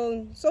sabheka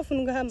ifone. So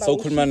ufuna ukuhamba. So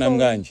khuluma nami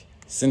kanje.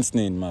 Since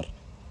nini mara?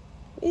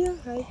 Yeah,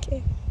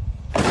 hayike.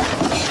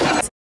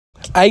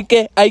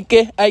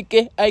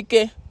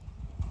 Ayike.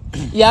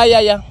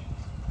 Yeah.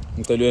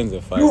 Ngicela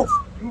uyenze 5.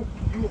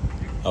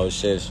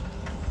 Awushesh.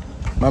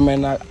 My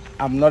man,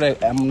 I'm not.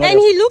 And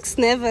he looks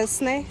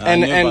nervous, ne?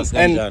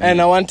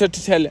 And I wanted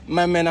to tell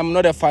my man, I'm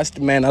not a fast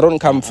man. I don't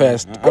come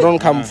first. I don't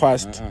come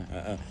fast.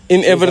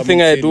 In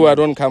everything I do, I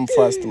don't come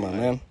fast,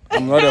 man.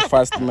 I'm not a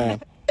fast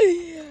man.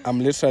 I'm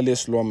literally a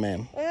slow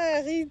man.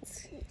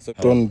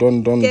 Don't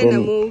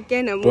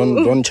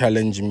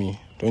challenge me.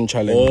 Don't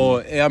challenge me.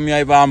 Oh, yami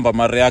ayibamba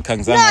mara yakha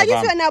ngizange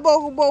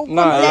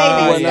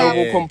When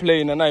I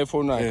complain and I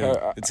phone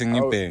it's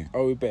ngibheke.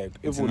 Awubheke.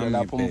 Ivule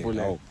lapho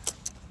umvule.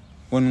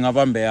 Wena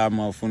ngabambe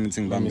yami ufuna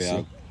ukuthi ngibambe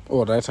yakho.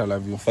 Oh, right, I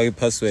love you. Faka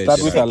i-password.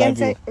 Start with I love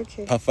you.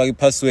 Okay. Faka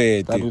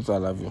i-password. Start with I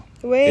love you.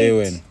 Wait.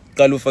 Wena.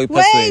 Qala ufaka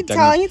i-password.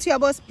 Wait, ngithi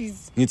uyabo speed.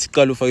 Ngithi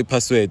qala ufaka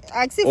i-password.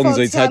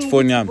 Ngizoyithatha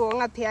phone yami.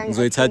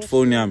 Ngizoyithatha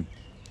phone yami.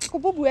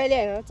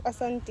 Kububuyelena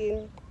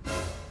asantini.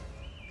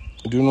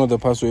 Do you know the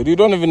password? You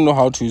don't even know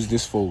how to use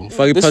this phone.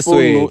 Faka this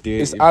i-password. Phone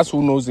it's us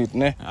who knows it,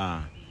 ne?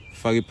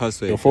 Faka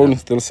i-password. Your phone is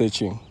still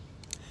searching.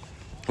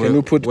 Can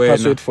you put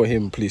password for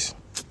him, please?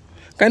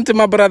 Can't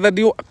my brother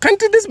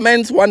can't this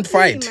man want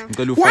fight?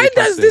 Why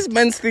does this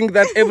man think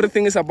that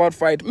everything is about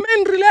fight?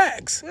 Man,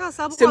 relax.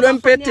 Still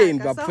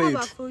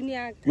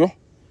Yo,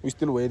 we're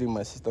still waiting,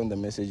 my sister, on the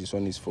messages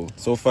on his phone.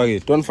 So fuck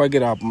it. Don't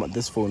forget up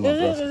this phone, my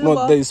brother.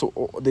 No,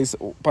 there's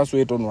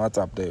password on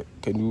WhatsApp there.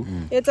 Can you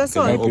it's a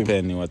song. Open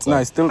WhatsApp.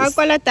 No, still How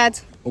call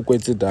that?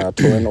 Ukwetsi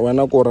data. When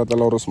I go rata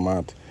la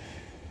smart.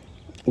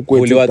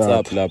 Ukwetsi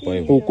WhatsApp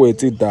lapha.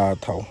 Ukwetsi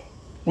data.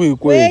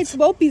 Wait,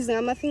 bo busy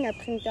ngama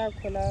fingerprint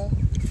yakho la.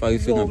 Faka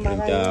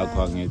i-fingerprint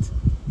yakho angithi.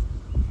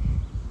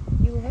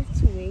 You have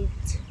to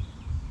wait.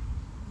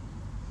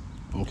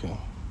 Okay.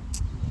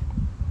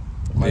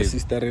 My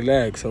sister,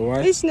 relax,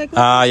 alright?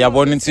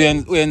 Yabona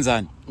ukuthi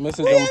uyenzani?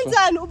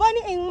 Uyenzani?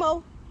 Ubani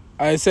engimo?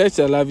 I searched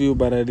I love you,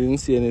 but I didn't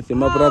see anything.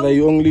 My brother,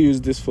 you only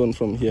use this phone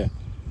from here.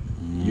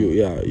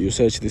 You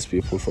search these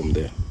people from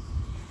there.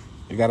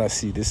 You gotta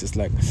see, this is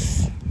like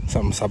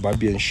some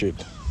suburban shit.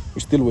 We're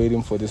still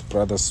waiting for this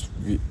brother's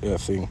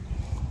thing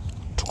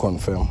to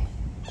confirm.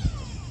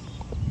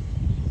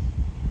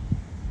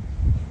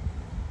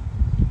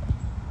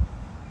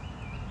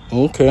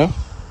 Okay.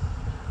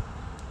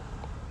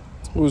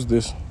 Who's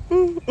this?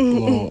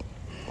 No.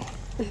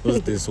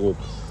 Who's this?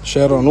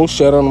 Sharon. Who's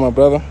Sharon, my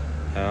brother?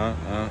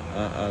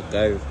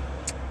 Guys.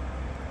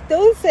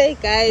 Don't say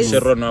guys.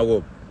 Sharon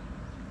Ago.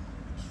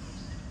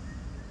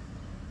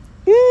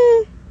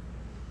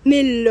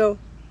 Millo.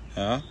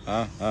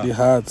 The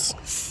hearts.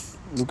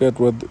 Look at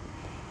what.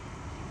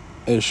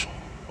 Ish.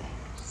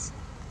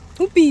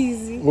 Who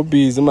busy? Who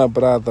busy, my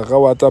brother?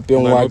 WhatsApp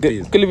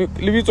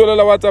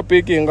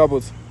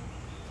WhatsApp.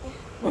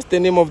 What's the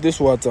name of this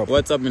WhatsApp?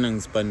 WhatsApp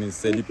in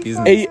Spanish.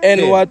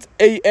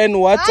 AN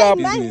WhatsApp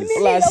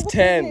plus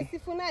 10.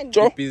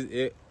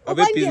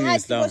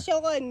 Business now.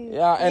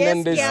 Yeah, and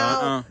then this.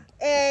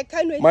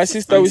 My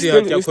sister,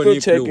 we're still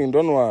checking.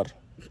 Don't worry.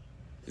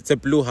 It's a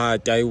blue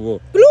heart. Blue.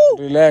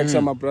 Relax,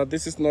 my brother.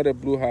 This is not a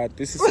blue heart.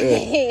 This is a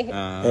thing.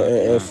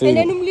 And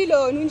then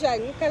umlilo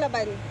nunjani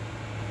kalabani.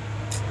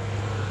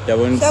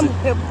 Yabona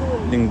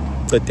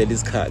ngicedela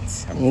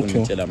isikhathi.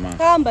 Angifuni utshela manje.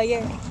 Hamba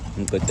ke.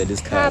 Ngicedela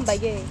isikhathi. Hamba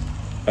ke.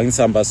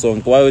 Angisihamba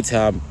sonke. Why uthi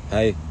hamba?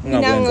 Hayi,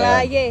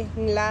 ungakwenza. Ngake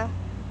ngila.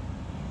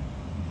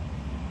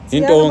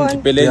 Into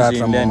ongipele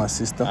endlini my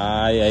sister.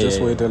 Hayi.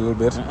 Just wait a little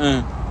bit.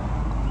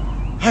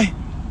 Hi.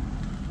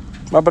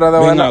 My brother,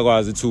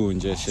 ngingakwazi thu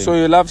nje. So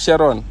you love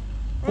Sharon?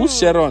 Who's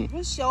Sharon?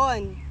 Who's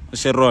Sharon?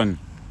 Sharon.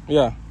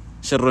 Yeah.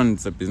 Sharon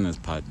is a business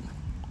partner.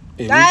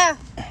 Kaya.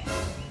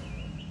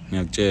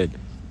 Ngiyakutshela.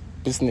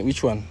 Business,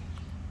 which one?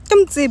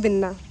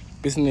 Kamtsibina.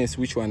 Business,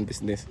 which one?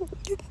 Business.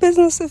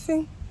 Business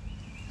thing.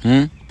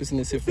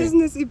 Business thing.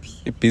 Business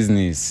ipi.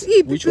 Business.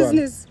 Which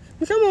business?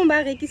 Mhlawumbe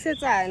ba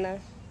rekisetsana.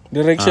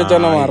 Di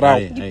rekisetsana marao.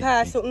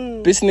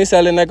 Diphahlo. Business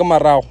ale na ka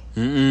marao.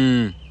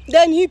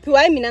 Then you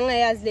why mina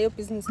ngayazi leyo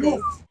business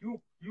leyo.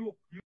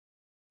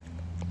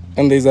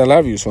 And there's I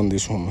love yous on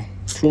this woman.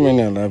 Too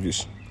many I love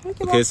yous.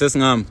 Okay,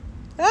 sesingam.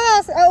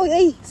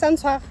 Hey,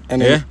 Sansa.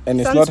 And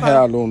it's not her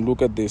alone.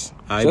 Look at this.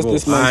 Just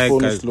this man's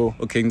phone is slow.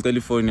 Okay,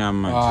 ngicela phone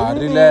yami manje.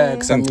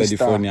 Relax, ngicela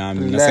phone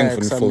yami.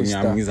 Nasengifuna phone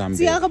yami ngizihambele.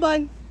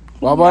 Siyakubona.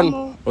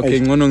 Wabona? Okay,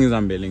 ngcono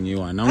ngizihambele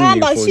ngiyiwana.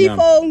 Hamba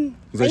phone.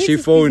 She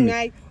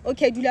phone.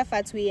 Okay, dula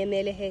fathi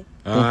uyemele he.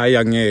 Hayi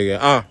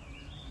angeke.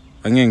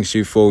 Angeke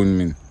ngishi phone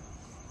mina.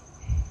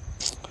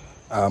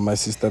 My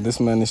sister, this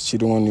man is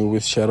cheating on you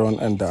with Sharon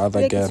and the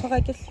other girl.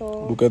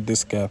 Look at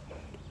this girl.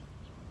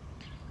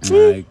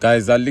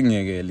 Guys,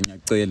 alingekele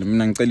ngiyacela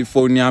mina ngicela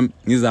ifone yami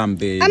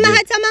ngizihambele.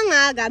 Amahathi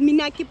amangaka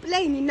mina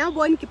kiplane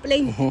nabona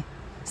kiplane.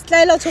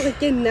 Sihlayela uthoke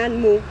ke nani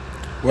mo.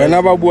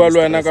 Wena babua lo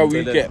wena ka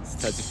weekend.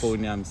 Thatha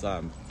ifone yami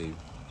sami baby.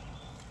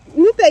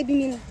 Ni baby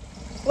mina.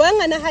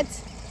 Wangana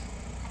hathi.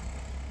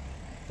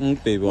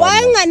 Baby.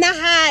 Wangana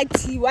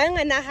hathi.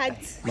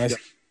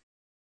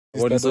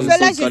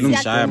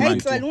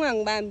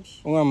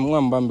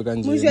 Ungambambi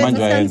kanje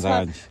manje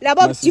wayenzanje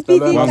labo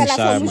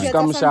GPV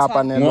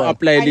kamshapa no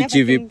apply le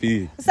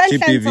GPV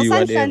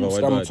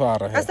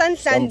whatever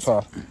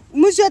asanhlanhla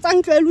musho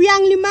tsankhlelo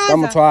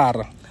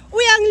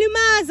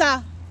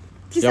uyangilimaza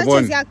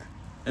yabona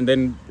and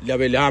then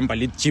labe lihamba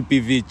le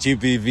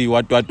GPV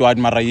what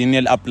mara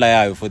yini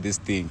apply for this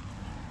thing.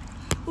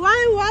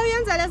 Why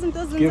uyenza lezi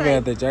zinto zinzayo? Give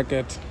her the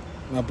jacket.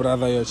 My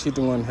brother, you're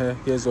cheating on her.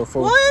 Here's your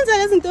phone. Why uyenza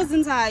lezi zinto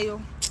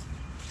zinzayo?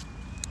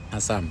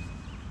 Asam.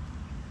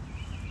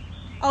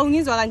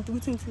 Awungizwa kanti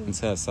ukuthi ngithini?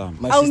 Ngithe Asam.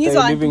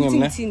 Awungizwa kanti ukuthi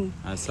ngithini?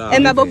 Asam.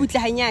 Emabobuhle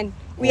hanyani.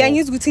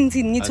 Uyangizwa ukuthi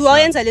ngithini? Ngithi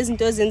wayenza lezi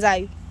zinto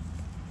zenzayo.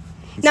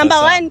 Number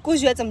 1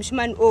 kuzwetsa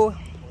mshimani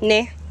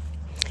ne.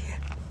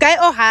 Guy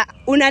oha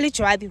unale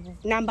jwabi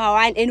number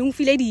 1 and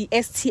ungifile di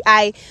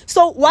STI.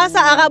 So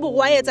wasa arabu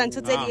wayetsa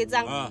ntho tse di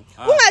etsang.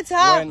 Ungathi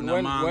ha.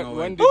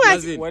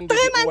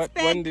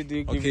 When did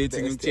he give you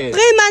the STI?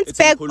 3 months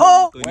back.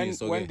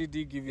 When did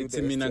he give you the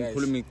STI? Mina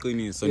ngikhuluma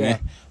iqiniso ne.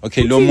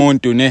 Okay lo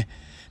muntu ne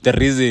the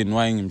reason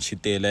why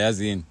ngimchitela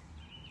yazini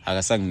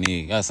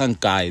akasanginiki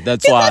akasangigayi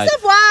that's why.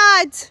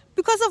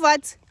 Because of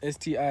what?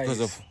 STI.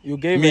 Because of you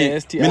gave me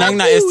STI. Mina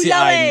ngina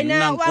STI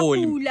mina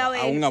ngikoli.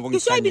 Awungabongi.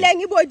 Kushobile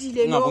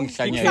ngibodile no.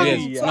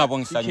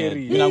 Ungabongihlanyela.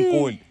 Mina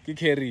ngikoli.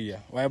 Kikeria.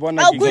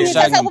 Wayibona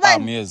ngishaya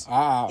kubani?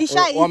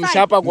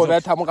 Wamshapa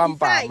govetha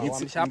mukampama.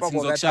 Wamshapa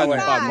govetha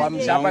wena.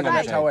 Wamshapa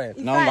govetha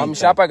wena.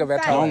 Wamshapa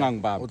govetha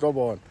wena.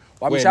 Utobona.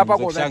 Wamshapa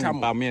go that time.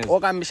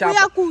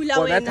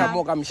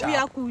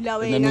 Uyakula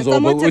wena.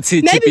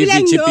 Uthi Maybe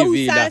like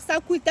GBV no la.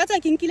 that's why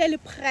kinkile le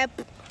prep.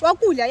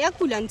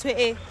 Yakula ntwe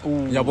e.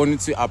 Yabona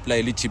uthi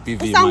apply le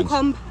GBV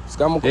Sangikhomba.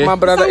 My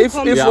brother, if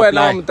we're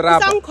now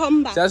trap,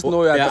 Sangikhomba. just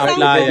know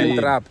you're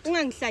trapped.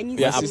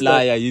 Ungangihlanyisa.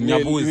 apply yini You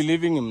yabuza.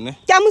 leaving him, ne?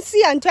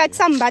 Kamusiya ntwe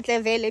akusambatle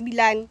vele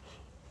bilani.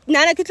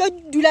 Nana ke tlo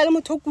dula le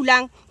motho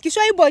kulang. Ke sho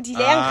e body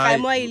le yang ga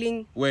mo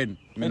ileng. When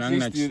mina At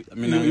least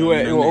ngina you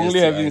were only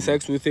having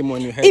sex with him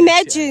when you had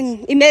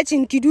Imagine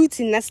ke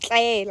dutse nna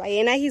setlaela.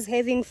 Yena he's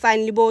having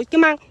fun libo. Ke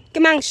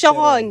mang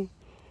Sharon.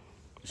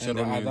 and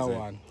the other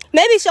one.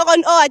 Maybe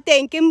Sharon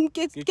teng ke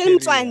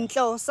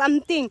mtswantlo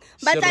something.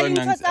 Ba tla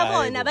ntho tsa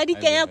bona ba di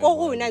kenya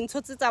ko rona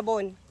ntho tsa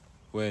bona.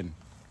 when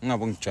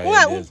ngabo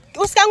ngijayele.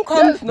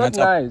 Usangikhomba. Not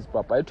nice,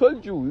 Papa. I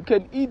told you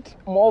can eat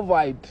more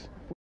white.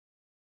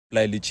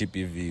 Apply le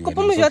GBV.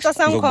 Kuphumusha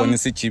Sangikhomba.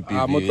 Ngizobonisa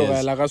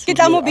GBV. Ke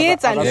tla mo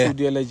bitsa nna.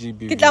 Akasudiyela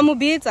GBV. Ke tla mo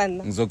bitsa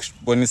nna.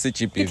 Ngizokubonisa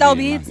GBV. Ke tla o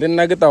bitsa. Then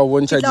nna ke tla o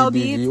bontsha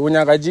GBV. O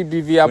nyaka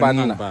GBV ya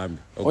banna.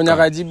 O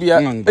nyaka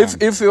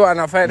GBV. If you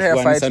wanna fight her,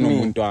 fight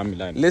me.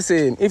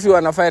 Listen, if you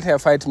wanna fight her,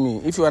 fight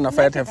me. If you wanna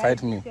fight her,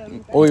 fight me.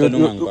 Oh, you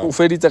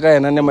feditse ka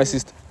yena ne my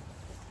sister.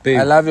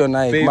 I love your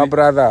knife, my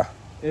brother.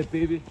 Hey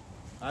baby.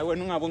 Hayi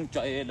wena ungabo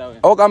ngijayela wena.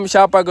 O ka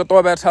mshapa ke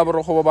to betha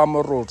bro go ba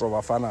morotlo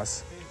ba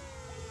fanas.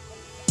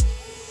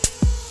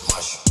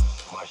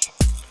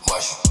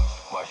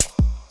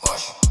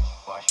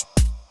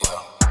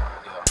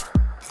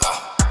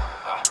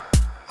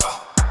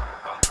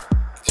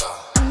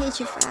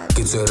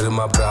 Kitsere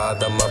my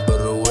brother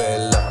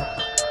maberuela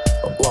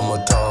wa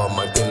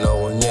mothoma ke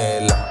no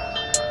nyela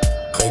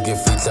ge ke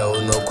fitla o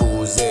no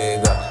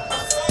khuzeka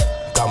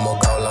ka mo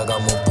kaola ka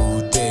mo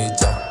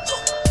buteja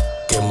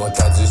ke mo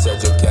tlatsisa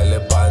jo ke le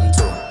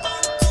panto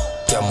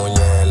ke mo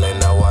nyela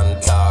na one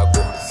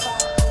tlago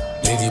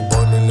le di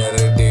bone ne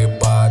re de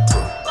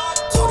batho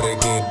gore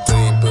ke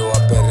trip wa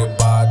pere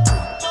batho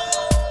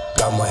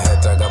ka mo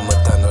heta ka mo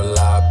tano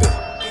labe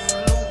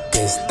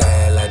ke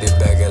style di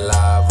bag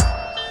love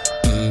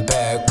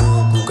back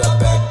boo got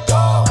back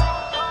dog.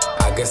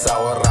 I guess I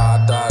would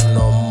rather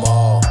no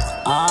more.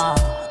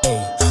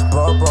 Hey,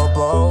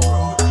 bro.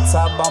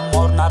 Saba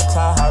morna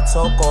taha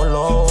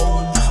tokolo.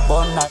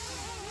 Bona.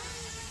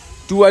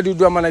 Do what you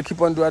do, I'm gonna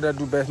keep on doing what I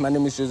do best. My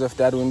name is Joseph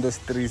Dadu in the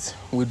streets.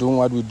 We're doing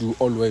what we do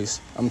always.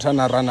 I'm trying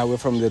to run away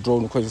from the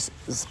drone because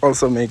it's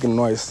also making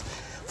noise,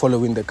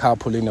 following the car,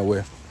 pulling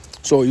away.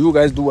 So you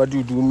guys do what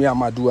you do, me,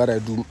 I'ma do what I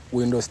do.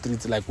 We're in the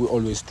streets like we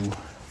always do,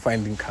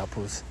 finding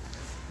couples.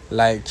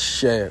 Like,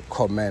 share,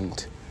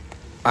 comment.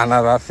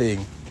 Another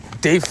thing,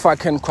 they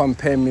fucking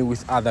compare me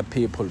with other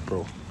people,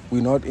 bro.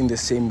 We're not in the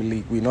same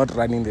league. We're not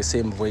running the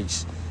same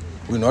race.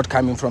 We're not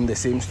coming from the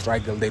same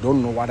struggle. They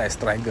don't know what I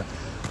struggle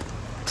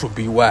to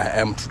be where I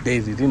am today.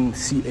 They didn't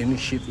see any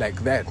shit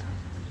like that.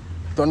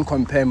 Don't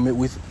compare me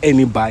with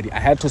anybody. I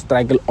had to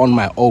struggle on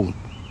my own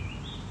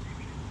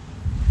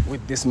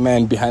with this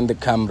man behind the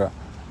camera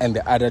and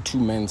the other two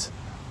men's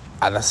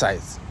other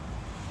sides.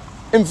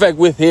 In fact,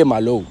 with him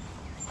alone.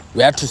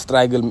 We had to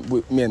struggle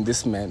with me and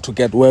this man to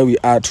get where we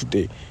are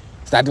today,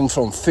 starting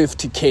from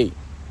 50K.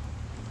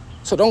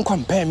 So don't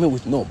compare me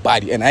with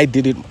nobody. And I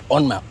did it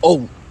on my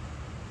own.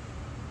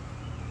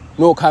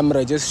 No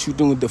camera, just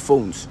shooting with the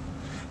phones.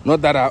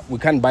 Not that we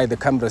can't buy the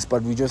cameras,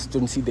 but we just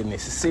don't see the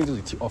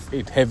necessity of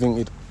it, having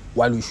it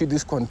while we shoot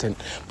this content.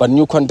 But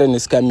new content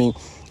is coming,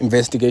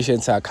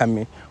 investigations are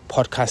coming,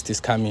 podcast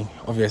is coming,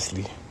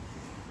 obviously.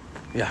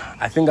 Yeah,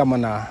 I think I'm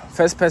gonna,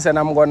 first person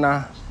I'm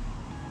gonna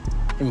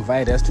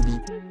invite has to be,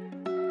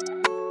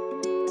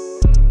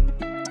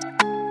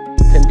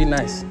 can be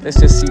nice. Let's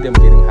just see them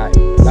getting high.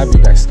 Love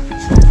you guys.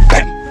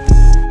 Bam.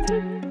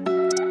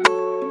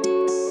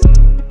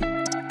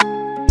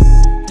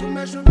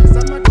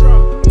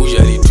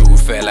 Usually two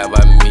fella ba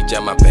mija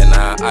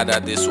mapena ada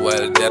this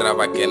world dera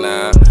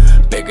bakena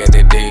bega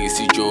the day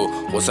si jo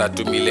go sa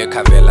tumile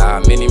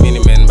kavela many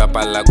men ba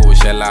palla go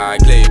shela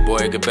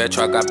playboy ke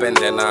betshwa ka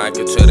pendena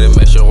ke tshwere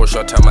meshe go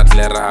shotha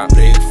matlera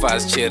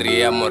breakfast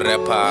cherry ya mo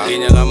rapper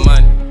kenya ga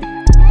man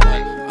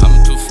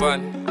I'm too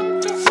fun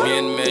me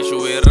and mesh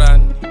we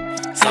run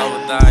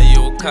sauda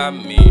you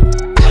come me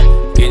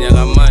kenya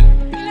ga man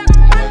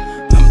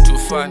I'm too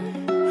fun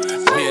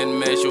me and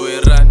mesh we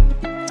run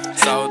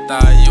sauda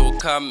you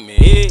come me.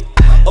 Hey,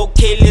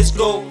 okay, let's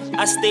go.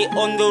 I stay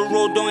on the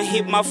road, don't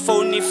hit my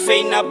phone if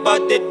ain't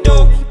about the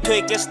dough.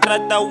 Twig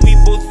Estrada, we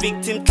both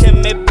victims,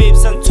 claim me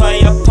babes and try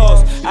a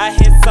pause. I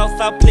head south,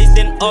 I placed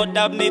an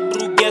order, me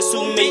bro, guess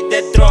who made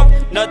the drop?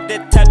 Not the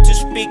type to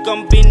speak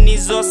on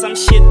business or some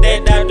shit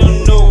that I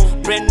don't know.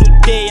 Brand new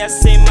day, I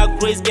say my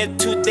grace, get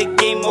to the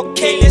game,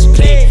 okay, let's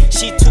play.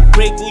 She too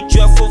great, good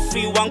job for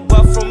free, one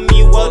bar from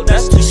me, well,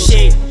 that's too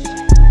shade.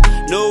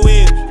 No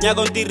way,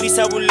 nyagon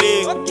dirisa bule.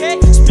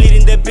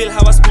 Splitting the bill,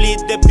 how I split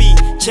the beat.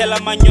 Chela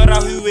manyora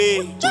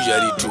huwe.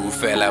 Usually two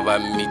fella ba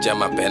mija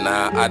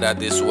mapena ada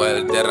this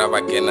world dera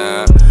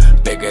bakena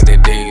bega the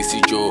day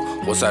si jo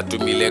go sa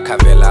tumile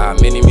kavela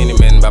many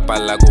men ba pala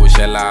la go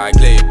shela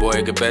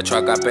playboy ke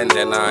betwa ka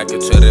pendlena ke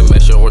tshwere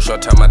meshe go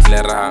shota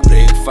matlera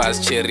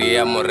breakfast cherry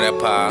ya mo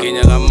rapper ke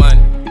nyaka man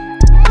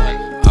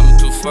I'm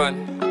too fun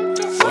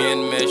me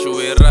and Mesh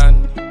we run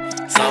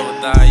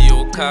South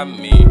you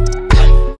come me